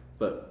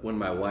 But when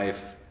my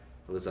wife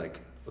was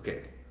like,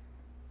 okay,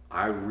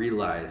 I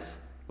realize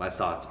my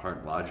thoughts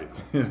aren't logical.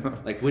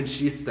 Like when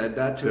she said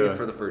that to me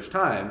for the first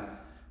time,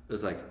 it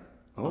was like,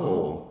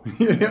 oh.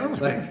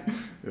 Like,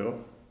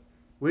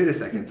 wait a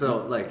second.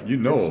 So like,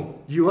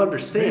 you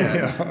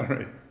understand,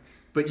 right.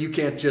 But you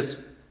can't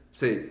just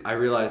say, I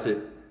realize it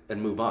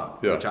and move on,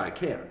 which I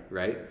can,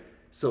 right?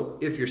 So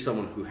if you're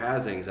someone who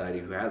has anxiety,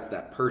 who has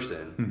that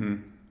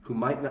person, who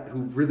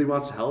really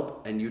wants to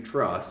help and you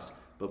trust,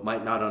 but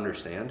might not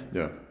understand.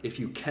 Yeah. If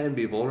you can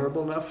be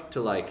vulnerable enough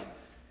to like,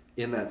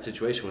 in that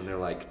situation when they're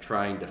like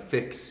trying to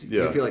fix,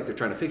 you feel like they're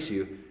trying to fix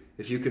you.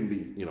 If you can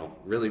be,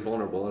 really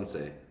vulnerable and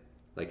say,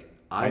 like,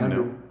 I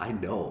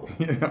know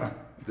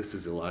this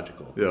is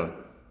illogical. Yeah.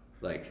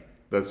 Like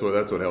that's what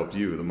helped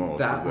you the most.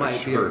 That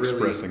might be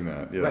expressing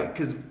that. Yeah. Right.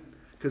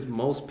 Because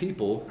most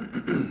people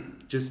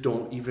just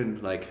don't even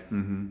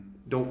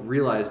don't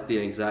realize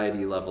the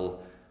anxiety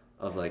level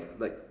of like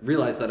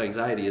realize that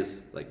anxiety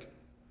is like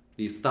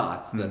these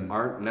thoughts that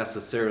aren't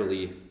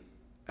necessarily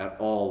at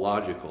all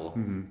logical,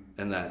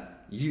 and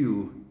that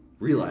you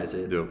realize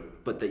it,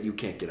 but that you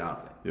can't get out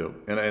of it.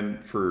 Yep.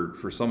 And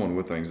for someone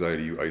with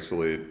anxiety, you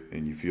isolate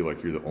and you feel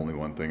like you're the only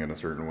one thing in a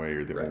certain way.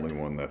 You're the only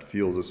one that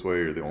feels this way.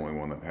 You're the only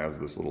one that has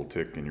this little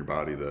tick in your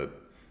body that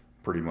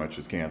pretty much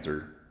is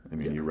cancer. I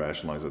mean, you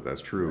rationalize that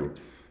that's true. Right.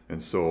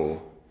 And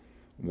so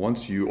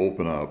once you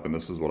open up, and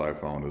this is what I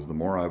found, is the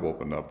more I've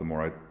opened up, the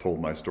more I told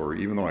my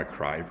story, even though I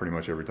cry pretty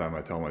much every time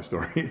I tell my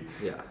story,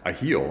 I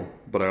heal,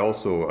 but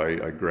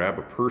I grab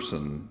a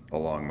person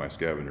along my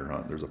scavenger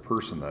hunt. There's a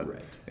person that,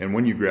 and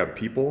when you grab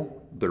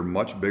people, they're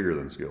much bigger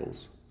than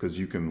skills, because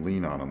you can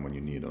lean on them when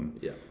you need them.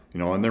 Yeah.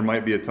 And there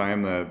might be a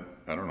time that,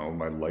 I don't know,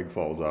 my leg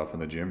falls off in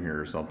the gym here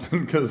or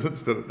something because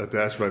it's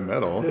attached by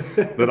metal,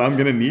 that I'm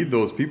going to need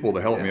those people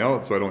to help me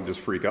out so I don't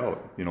just freak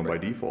out, by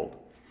default.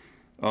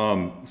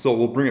 So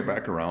we'll bring it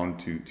back around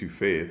to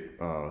faith.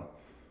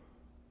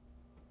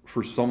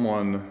 For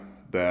someone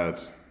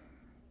that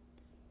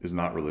is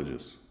not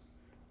religious,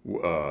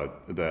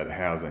 that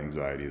has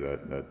anxiety,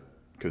 that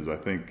because I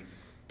think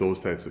those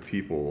types of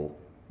people,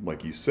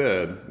 like you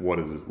said, what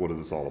is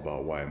this all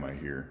about? Why am I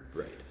here?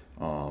 Right.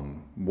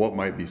 What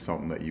might be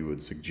something that you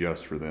would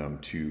suggest for them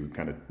to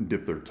kind of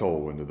dip their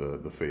toe into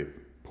the faith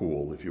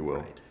pool, if you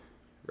will?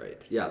 Right.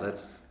 Yeah,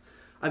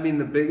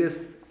 the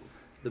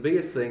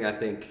biggest thing I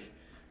think.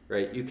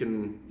 Right, you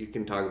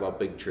can talk about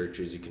big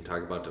churches, you can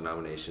talk about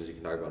denominations, you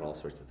can talk about all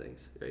sorts of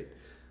things, right?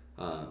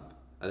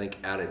 I think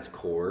at its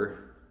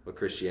core, what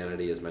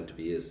Christianity is meant to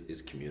be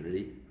is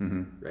community,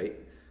 right?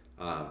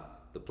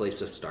 The place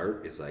to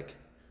start is like,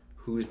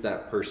 who's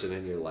that person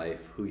in your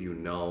life who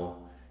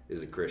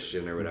is a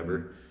Christian or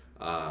whatever,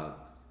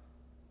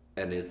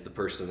 and is the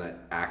person that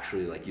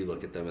actually, like, you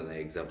look at them and they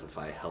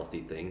exemplify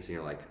healthy things, and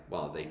you're like,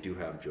 wow, they do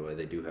have joy,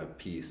 they do have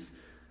peace.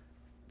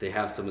 They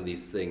have some of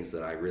these things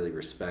that I really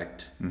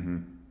respect.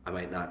 I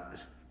might not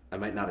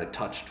have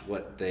touched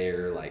what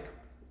their like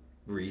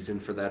reason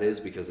for that is,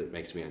 because it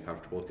makes me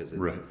uncomfortable, because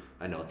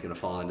I know it's going to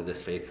fall into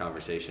this faith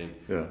conversation.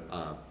 Yeah.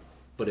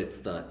 But it's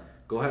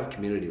go have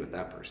community with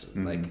that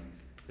person. Like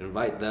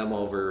invite them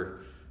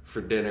over for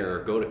dinner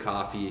or go to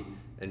coffee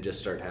and just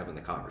start having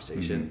the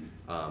conversation.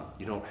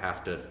 You don't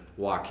have to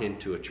walk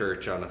into a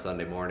church on a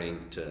Sunday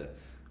morning to,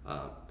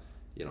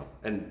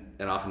 and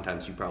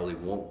oftentimes you probably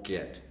won't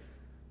get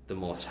the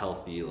most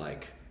healthy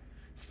like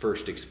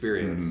first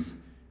experience,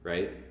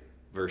 right?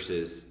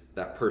 Versus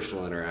that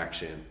personal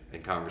interaction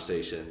and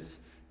conversations.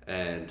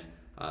 And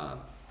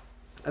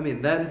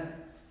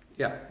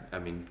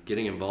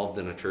getting involved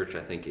in a church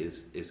I think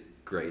is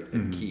great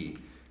and key,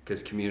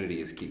 because community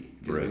is key.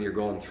 Because Right. when you're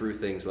going through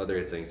things, whether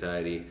it's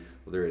anxiety,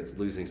 whether it's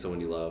losing someone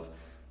you love,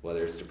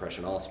 whether it's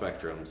depression, all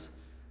spectrums,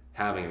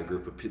 having a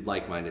group of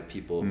like-minded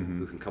people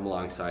who can come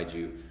alongside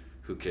you,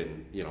 who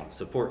can, you know,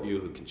 support you,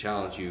 who can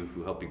challenge you,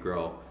 who help you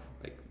grow,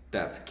 like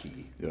that's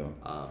key.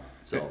 Yeah.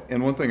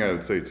 And one thing I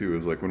would say too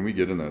is like when we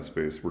get in that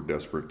space, we're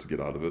desperate to get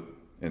out of it.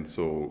 And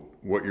so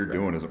what you're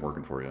doing isn't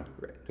working for you.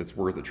 Right. It's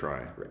worth a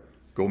try. Right.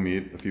 Go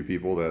meet a few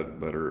people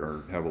that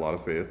are have a lot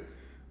of faith.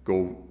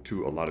 Go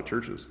to a lot of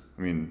churches.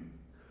 I mean,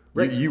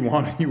 Right. you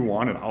want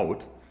an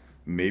out.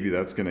 Maybe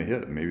that's going to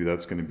hit. Maybe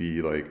that's going to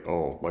be like,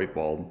 oh, light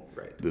bulb.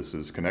 Right. This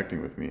is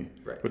connecting with me.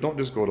 Right. But don't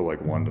just go to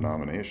like one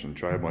denomination.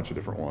 Try a bunch of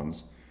different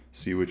ones.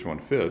 See which one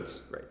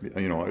fits. Right.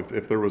 You know,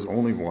 if there was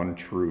only one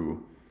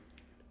true,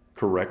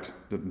 correct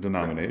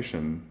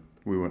denomination,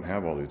 we wouldn't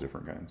have all these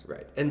different kinds.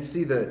 Right. And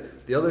see,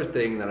 the other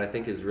thing that I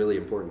think is really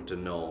important to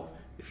know,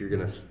 if you're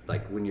going to,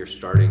 like, when you're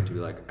starting to,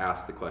 like,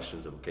 ask the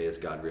questions of, okay, is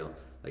God real?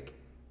 Like,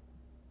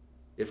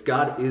 if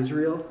God is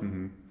real,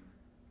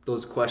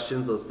 those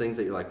questions, those things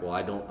that you're like, well,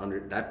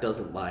 that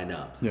doesn't line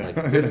up. Yeah.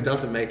 Like, this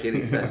doesn't make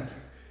any sense.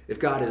 If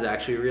God is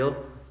actually real,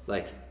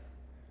 like,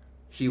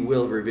 he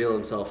will reveal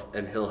himself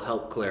and he'll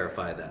help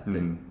clarify that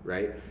thing,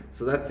 right?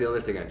 So that's the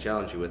other thing I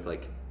challenge you with,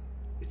 like,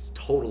 it's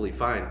totally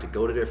fine to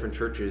go to different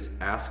churches,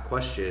 ask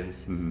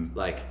questions, be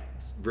like,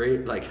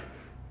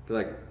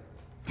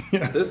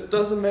 this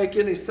doesn't make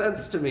any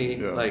sense to me.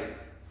 Yeah. Like,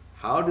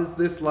 how does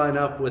this line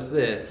up with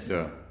this?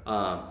 Yeah.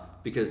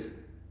 Because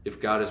if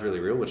God is really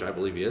real, which I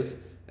believe he is,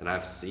 and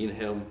I've seen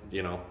him,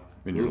 you know,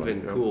 In your move life,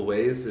 in yeah. cool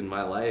ways in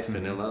my life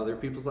and in other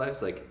people's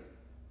lives, like,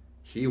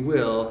 he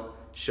will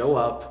show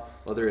up,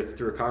 whether it's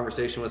through a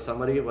conversation with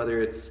somebody,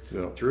 whether it's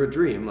Yeah. through a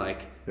dream,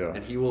 like, Yeah.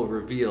 and he will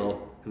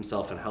reveal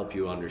himself and help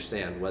you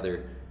understand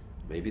whether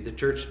maybe the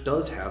church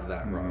does have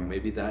that wrong.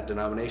 Maybe that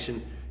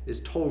denomination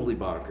is totally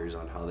bonkers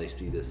on how they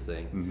see this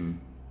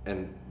thing.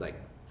 And like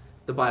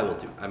the Bible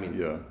too. I mean,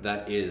 Yeah.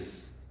 that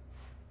is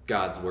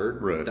God's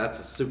word. Right. That's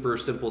a super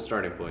simple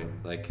starting point.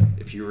 Like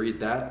if you read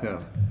that Yeah.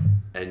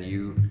 and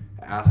you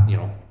ask, you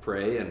know,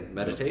 pray and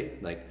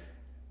meditate, like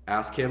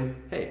ask him,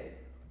 hey,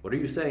 what are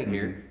you saying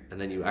here?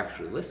 And then you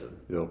actually listen.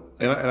 Yep.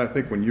 And I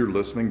think when you're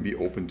listening, be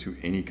open to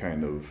any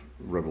kind of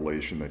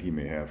revelation that he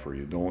may have for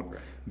you.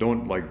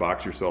 Don't like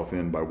box yourself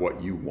in by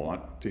what you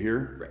want to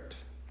hear. Right.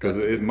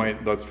 Because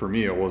that's for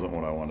me, it wasn't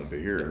what I wanted to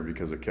hear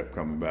because it kept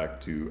coming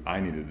back to I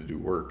needed to do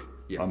work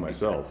on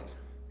myself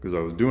because I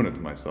was doing it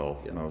to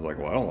myself. And I was like,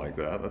 well, I don't like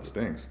that. That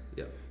stinks.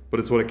 Yeah. But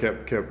it's what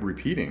it kept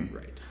repeating.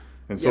 Right.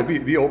 And so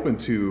be open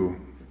to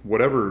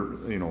whatever,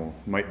 you know,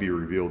 might be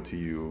revealed to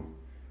you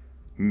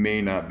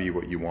may not be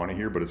what you want to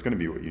hear, but it's going to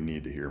be what you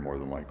need to hear more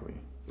than likely.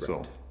 Right.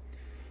 So,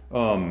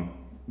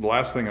 the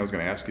last thing I was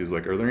going to ask you is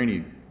like, are there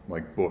any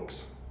like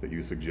books that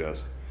you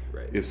suggest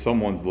if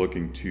someone's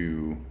looking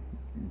to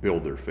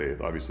build their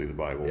faith? Obviously the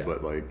Bible,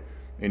 but like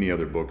any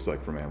other books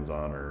like from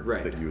Amazon or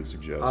that you would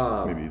suggest,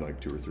 maybe like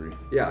 2 or 3.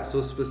 Yeah.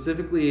 So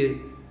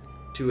specifically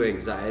to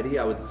anxiety,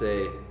 I would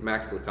say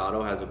Max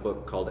Lucado has a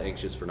book called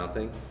Anxious for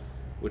Nothing,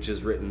 which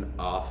is written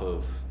off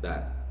of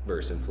that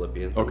verse in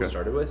Philippians that we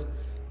started with.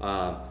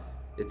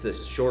 It's a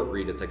short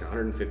read. It's like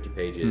 150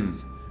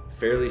 pages,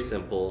 fairly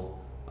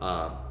simple.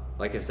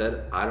 Like I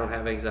said, I don't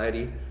have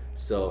anxiety,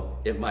 so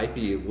it might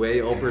be way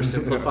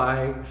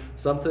oversimplifying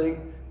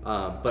something.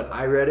 But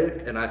I read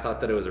it and I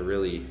thought that it was a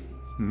really,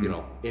 you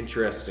know,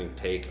 interesting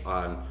take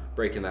on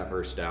breaking that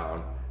verse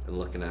down and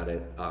looking at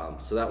it.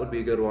 So that would be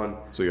a good one.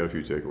 So you got a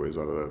few takeaways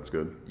out of that. It's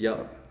good.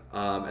 Yep.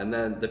 And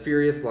then The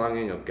Furious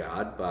Longing of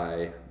God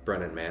by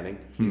Brennan Manning.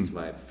 He's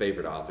my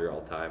favorite author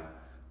all time.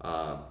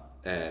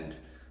 And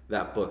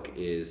that book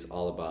is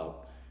all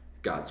about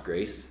God's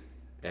grace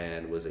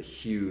and was a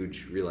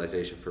huge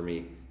realization for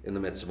me in the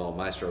midst of all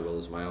my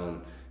struggles, my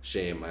own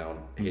shame, my own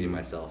hating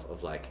myself,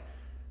 of like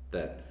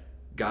that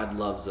God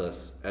loves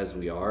us as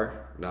we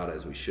are, not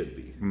as we should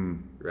be.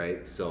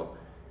 Right? So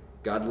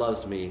God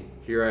loves me.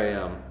 Here I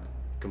am,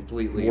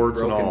 completely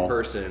broken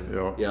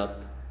person.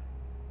 Yep.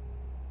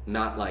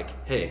 Not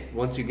like, hey,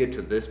 once you get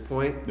to this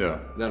point, then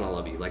I'll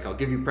love you. Like, I'll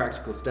give you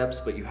practical steps,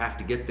 but you have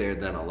to get there,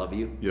 then I'll love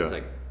you. It's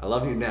like, I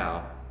love you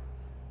now,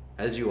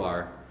 as you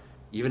are.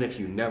 Even if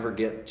you never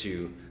get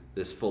to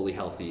this fully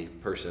healthy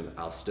person,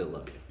 I'll still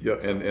love you.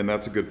 Yeah, and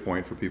that's a good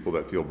point for people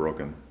that feel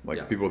broken.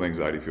 Like, people with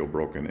anxiety feel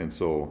broken. And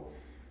so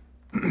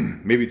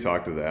maybe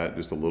talk to that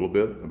just a little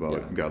bit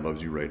about God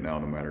loves you right now,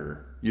 no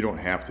matter, you don't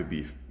have to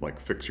be, like,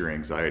 fix your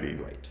anxiety.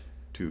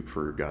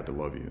 For God to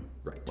love you.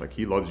 Like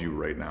he loves you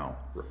right now.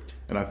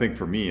 And I think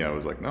for me, I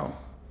was like, no.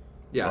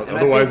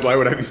 Otherwise, why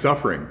would I be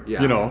suffering?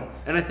 You know?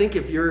 And I think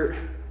if you're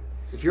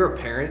a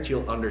parent,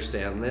 you'll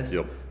understand this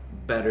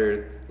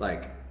better.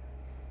 Like,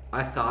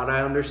 I thought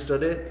I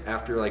understood it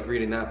after like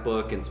reading that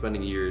book and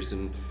spending years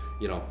and,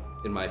 you know,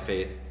 in my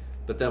faith.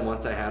 But then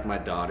once I had my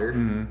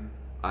daughter,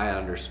 I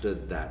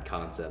understood that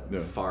concept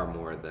far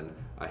more than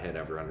I had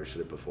ever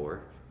understood it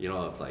before. You know,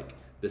 of like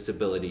this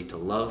ability to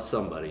love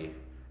somebody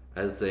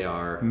as they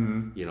are,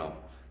 you know,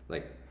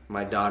 like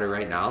my daughter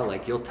right now,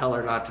 like you'll tell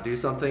her not to do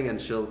something and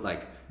she'll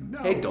like,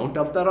 hey, don't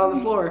dump that on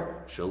the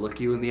floor. She'll look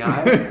you in the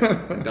eyes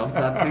and dump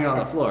that thing on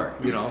the floor,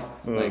 you know?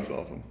 Oh, like, that's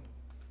awesome.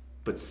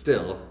 But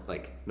still,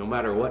 like, no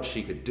matter what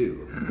she could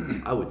do,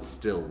 I would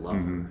still love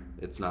Mm-hmm. her.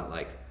 It's not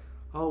like,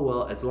 oh,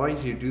 well, as long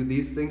as you do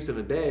these things in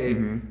a day,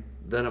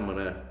 then I'm going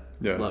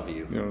to love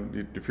you. You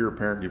know, if you're a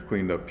parent, you've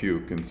cleaned up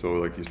puke, and so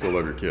like you still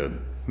love your kid.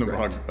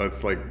 Right.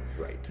 That's like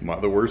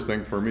the worst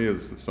thing for me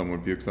is if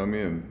someone pukes on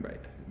me, and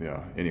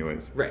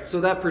anyways. Right.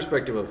 So that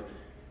perspective of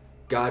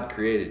God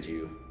created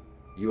you,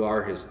 you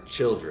are his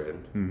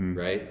children,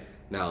 right?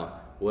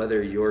 Now,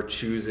 whether you're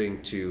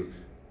choosing to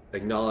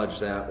acknowledge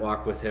that,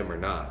 walk with him or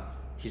not,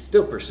 he's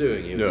still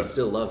pursuing you. He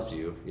still loves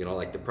you. You know,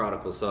 like the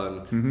prodigal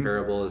son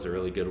parable is a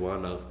really good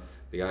one of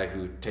the guy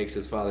who takes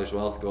his father's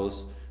wealth,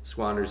 goes,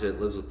 squanders it,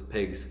 lives with the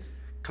pigs,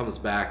 comes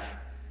back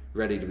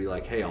ready to be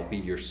like, hey, I'll be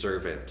your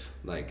servant.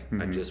 Like,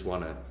 I just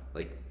want to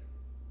like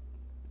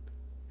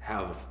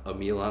have a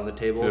meal on the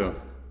table. Yeah.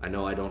 I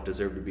know I don't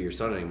deserve to be your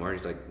son anymore. And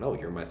he's like, no,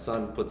 you're my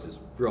son, puts his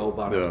robe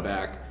on his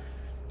back,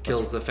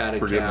 kills the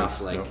fatted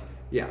calf.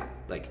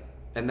 Like,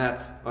 and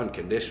that's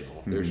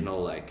unconditional. There's no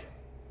like,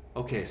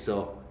 okay,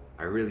 so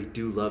I really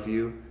do love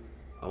you.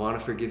 I want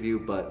to forgive you,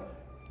 but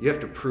you have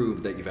to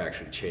prove that you've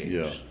actually changed.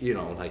 Yeah. You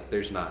know, like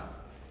there's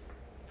not.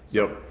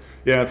 Yep.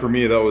 Yeah, and for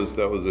me that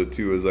was it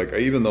too. Is like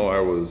even though I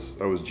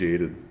was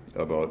jaded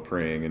about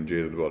praying and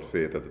jaded about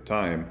faith at the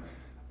time,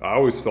 I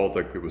always felt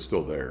like it was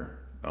still there.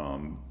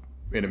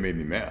 And it made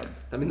me mad.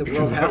 I mean, the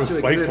world has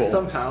to exist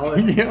somehow.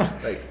 And,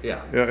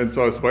 yeah, and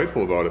so I was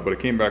spiteful about it, but it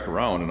came back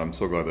around, and I'm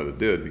so glad that it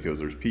did because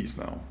there's peace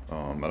now.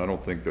 And I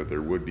don't think that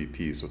there would be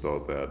peace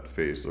without that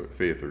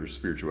faith or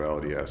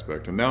spirituality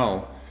aspect. And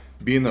now,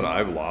 being that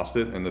I've lost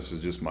it, and this is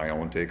just my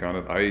own take on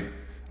it,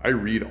 I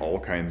read all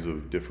kinds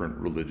of different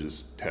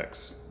religious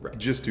texts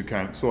just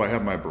to so I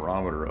have my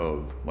barometer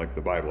of like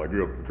the Bible. I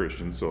grew up a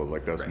Christian, so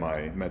like that's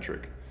my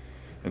metric,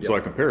 and so I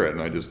compare it,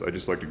 and I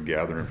just like to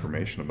gather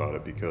information about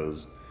it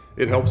because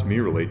it helps me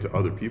relate to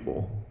other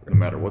people, no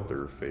matter what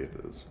their faith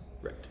is.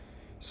 Right.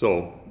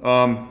 So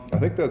I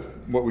think that's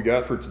what we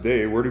got for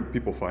today. Where do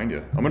people find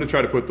you? I'm going to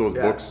try to put those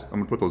books. I'm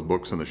going to put those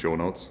books in the show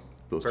notes.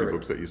 Those two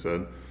books that you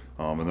said,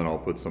 and then I'll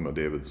put some of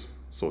David's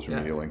social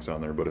media links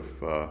on there. But if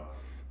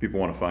people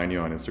want to find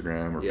you on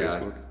Instagram or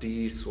Facebook,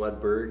 D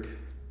Swedburg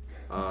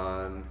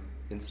on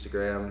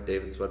Instagram,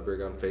 David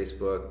Swedburg on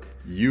Facebook.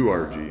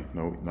 URG,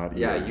 no, not ERG.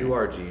 Yeah,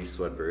 URG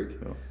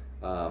Swedburg.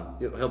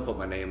 Yeah. He'll put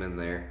my name in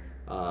there.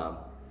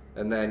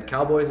 And then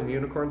Cowboys and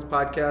Unicorns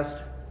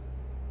podcast,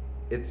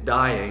 it's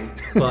dying,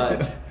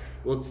 but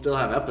we'll still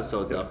have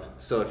episodes up.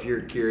 So if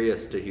you're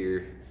curious to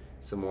hear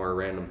some more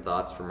random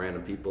thoughts from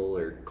random people,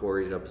 or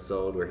Corey's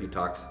episode where we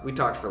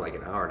talked for like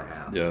an hour and a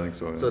half. Yeah, I think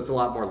so. Yeah. So it's a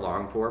lot more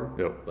long form.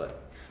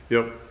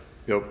 Yep.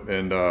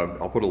 And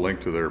I'll put a link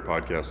to their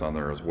podcast on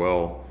there as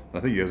well.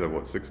 I think you guys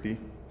have 60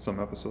 some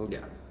episodes?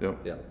 Yeah.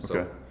 Yep. So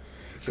okay.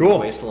 Cool.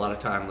 Waste a lot of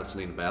time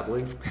listening to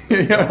babbling.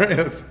 Yeah, right.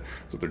 That's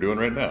what they're doing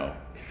right now.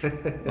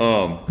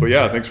 But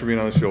yeah, thanks for being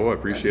on the show. I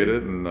appreciate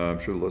it, and I'm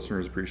sure the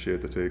listeners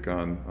appreciate the take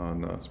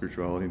on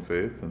spirituality and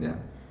faith. And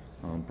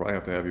probably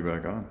have to have you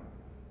back on.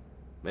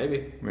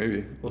 Maybe.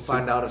 We'll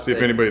find out if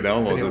anybody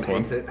downloads this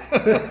one.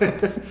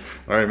 It.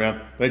 All right,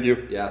 man. Thank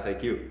you. Yeah,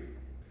 thank you.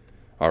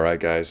 All right,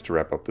 guys. To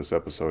wrap up this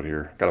episode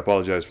here, got to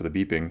apologize for the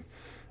beeping.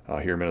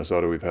 Here in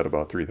Minnesota, we've had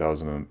about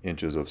 3,000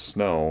 inches of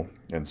snow,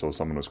 and so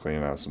someone was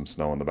cleaning out some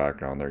snow in the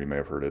background there. You may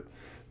have heard it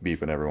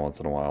beeping every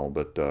once in a while,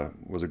 but it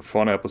was a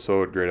fun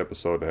episode, great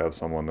episode to have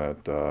someone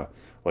that,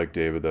 like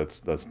David,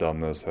 that's done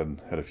this,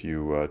 had a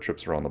few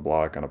trips around the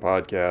block on a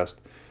podcast,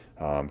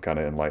 kind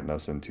of enlighten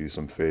us into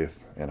some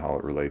faith and how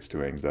it relates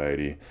to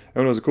anxiety.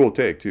 And it was a cool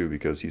take too,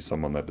 because he's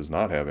someone that does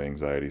not have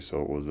anxiety,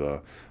 so it was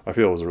I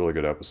feel it was a really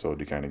good episode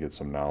to kind of get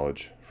some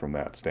knowledge from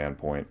that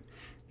standpoint.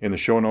 In the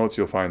show notes,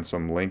 you'll find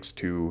some links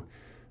to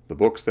the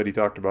books that he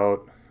talked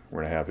about.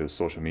 We're going to have his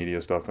social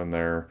media stuff in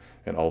there,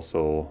 and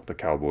also the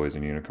Cowboys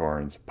and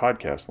Unicorns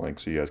podcast link,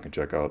 so you guys can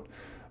check out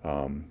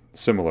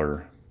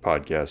similar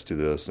podcasts to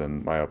this,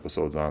 and my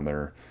episode's on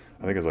there.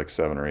 I think it's like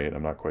 7 or 8.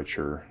 I'm not quite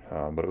sure,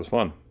 but it was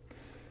fun.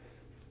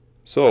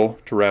 So,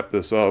 to wrap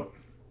this up,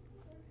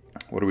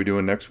 what are we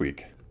doing next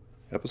week?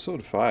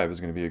 Episode 5 is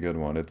going to be a good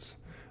one.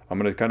 I'm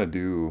going to kind of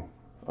do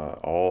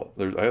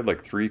I had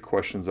like 3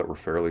 questions that were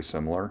fairly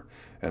similar,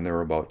 and they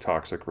were about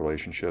toxic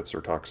relationships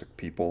or toxic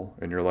people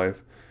in your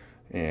life,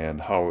 and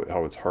how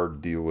it's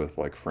hard to deal with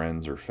like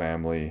friends or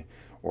family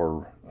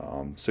or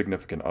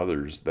significant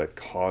others that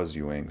cause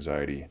you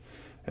anxiety.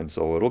 And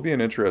so it'll be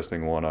an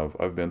interesting one.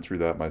 I've been through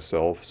that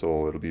myself,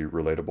 so it'll be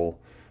relatable.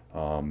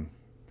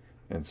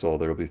 And so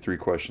there'll be 3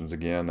 questions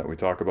again that we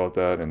talk about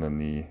that, and then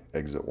the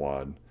exit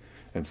wad.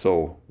 And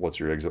so what's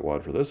your exit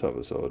wad for this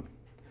episode?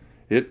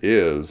 It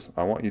is,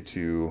 I want you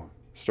to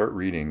start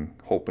reading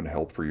Hope and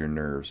Help for Your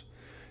Nerves.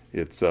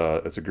 It's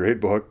a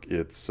great book.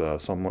 It's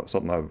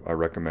something I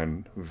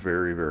recommend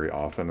very, very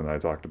often, and I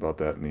talked about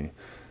that in the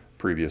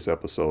previous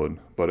episode.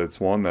 But it's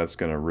one that's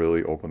going to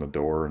really open the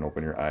door and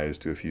open your eyes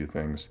to a few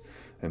things.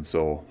 And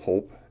so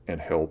Hope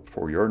and Help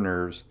for Your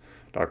Nerves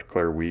Dr.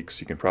 Claire Weeks.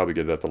 You can probably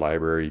get it at the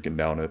library. You can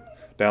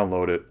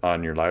download it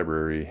on your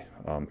library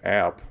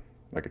app,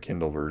 like a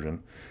Kindle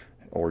version,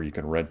 or you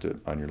can rent it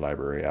on your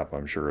library app,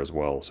 I'm sure, as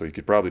well. So you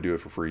could probably do it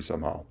for free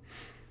somehow.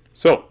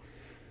 So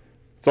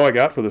that's all I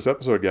got for this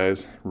episode,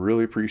 guys.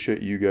 Really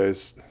appreciate you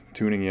guys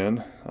tuning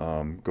in.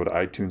 Go to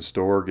iTunes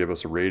Store, give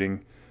us a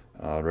rating,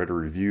 write a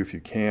review if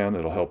you can.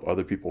 It'll help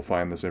other people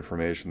find this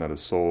information that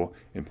is so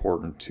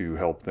important to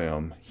help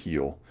them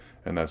heal.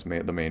 And that's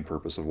the main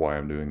purpose of why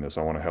I'm doing this.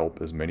 I want to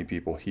help as many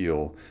people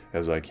heal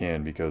as I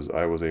can, because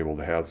I was able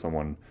to have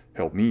someone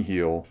help me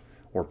heal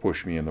or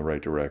push me in the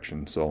right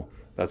direction. So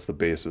that's the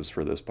basis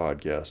for this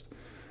podcast.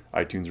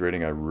 iTunes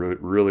rating, I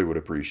really would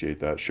appreciate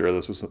that. Share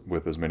this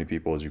with as many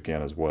people as you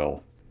can as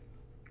well.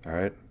 All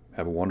right.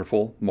 Have a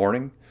wonderful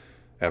morning,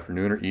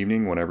 afternoon, or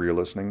evening whenever you're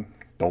listening.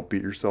 Don't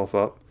beat yourself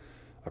up.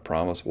 I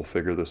promise we'll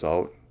figure this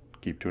out.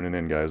 Keep tuning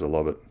in, guys. I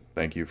love it.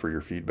 Thank you for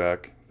your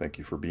feedback. Thank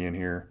you for being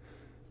here.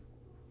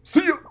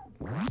 See ya!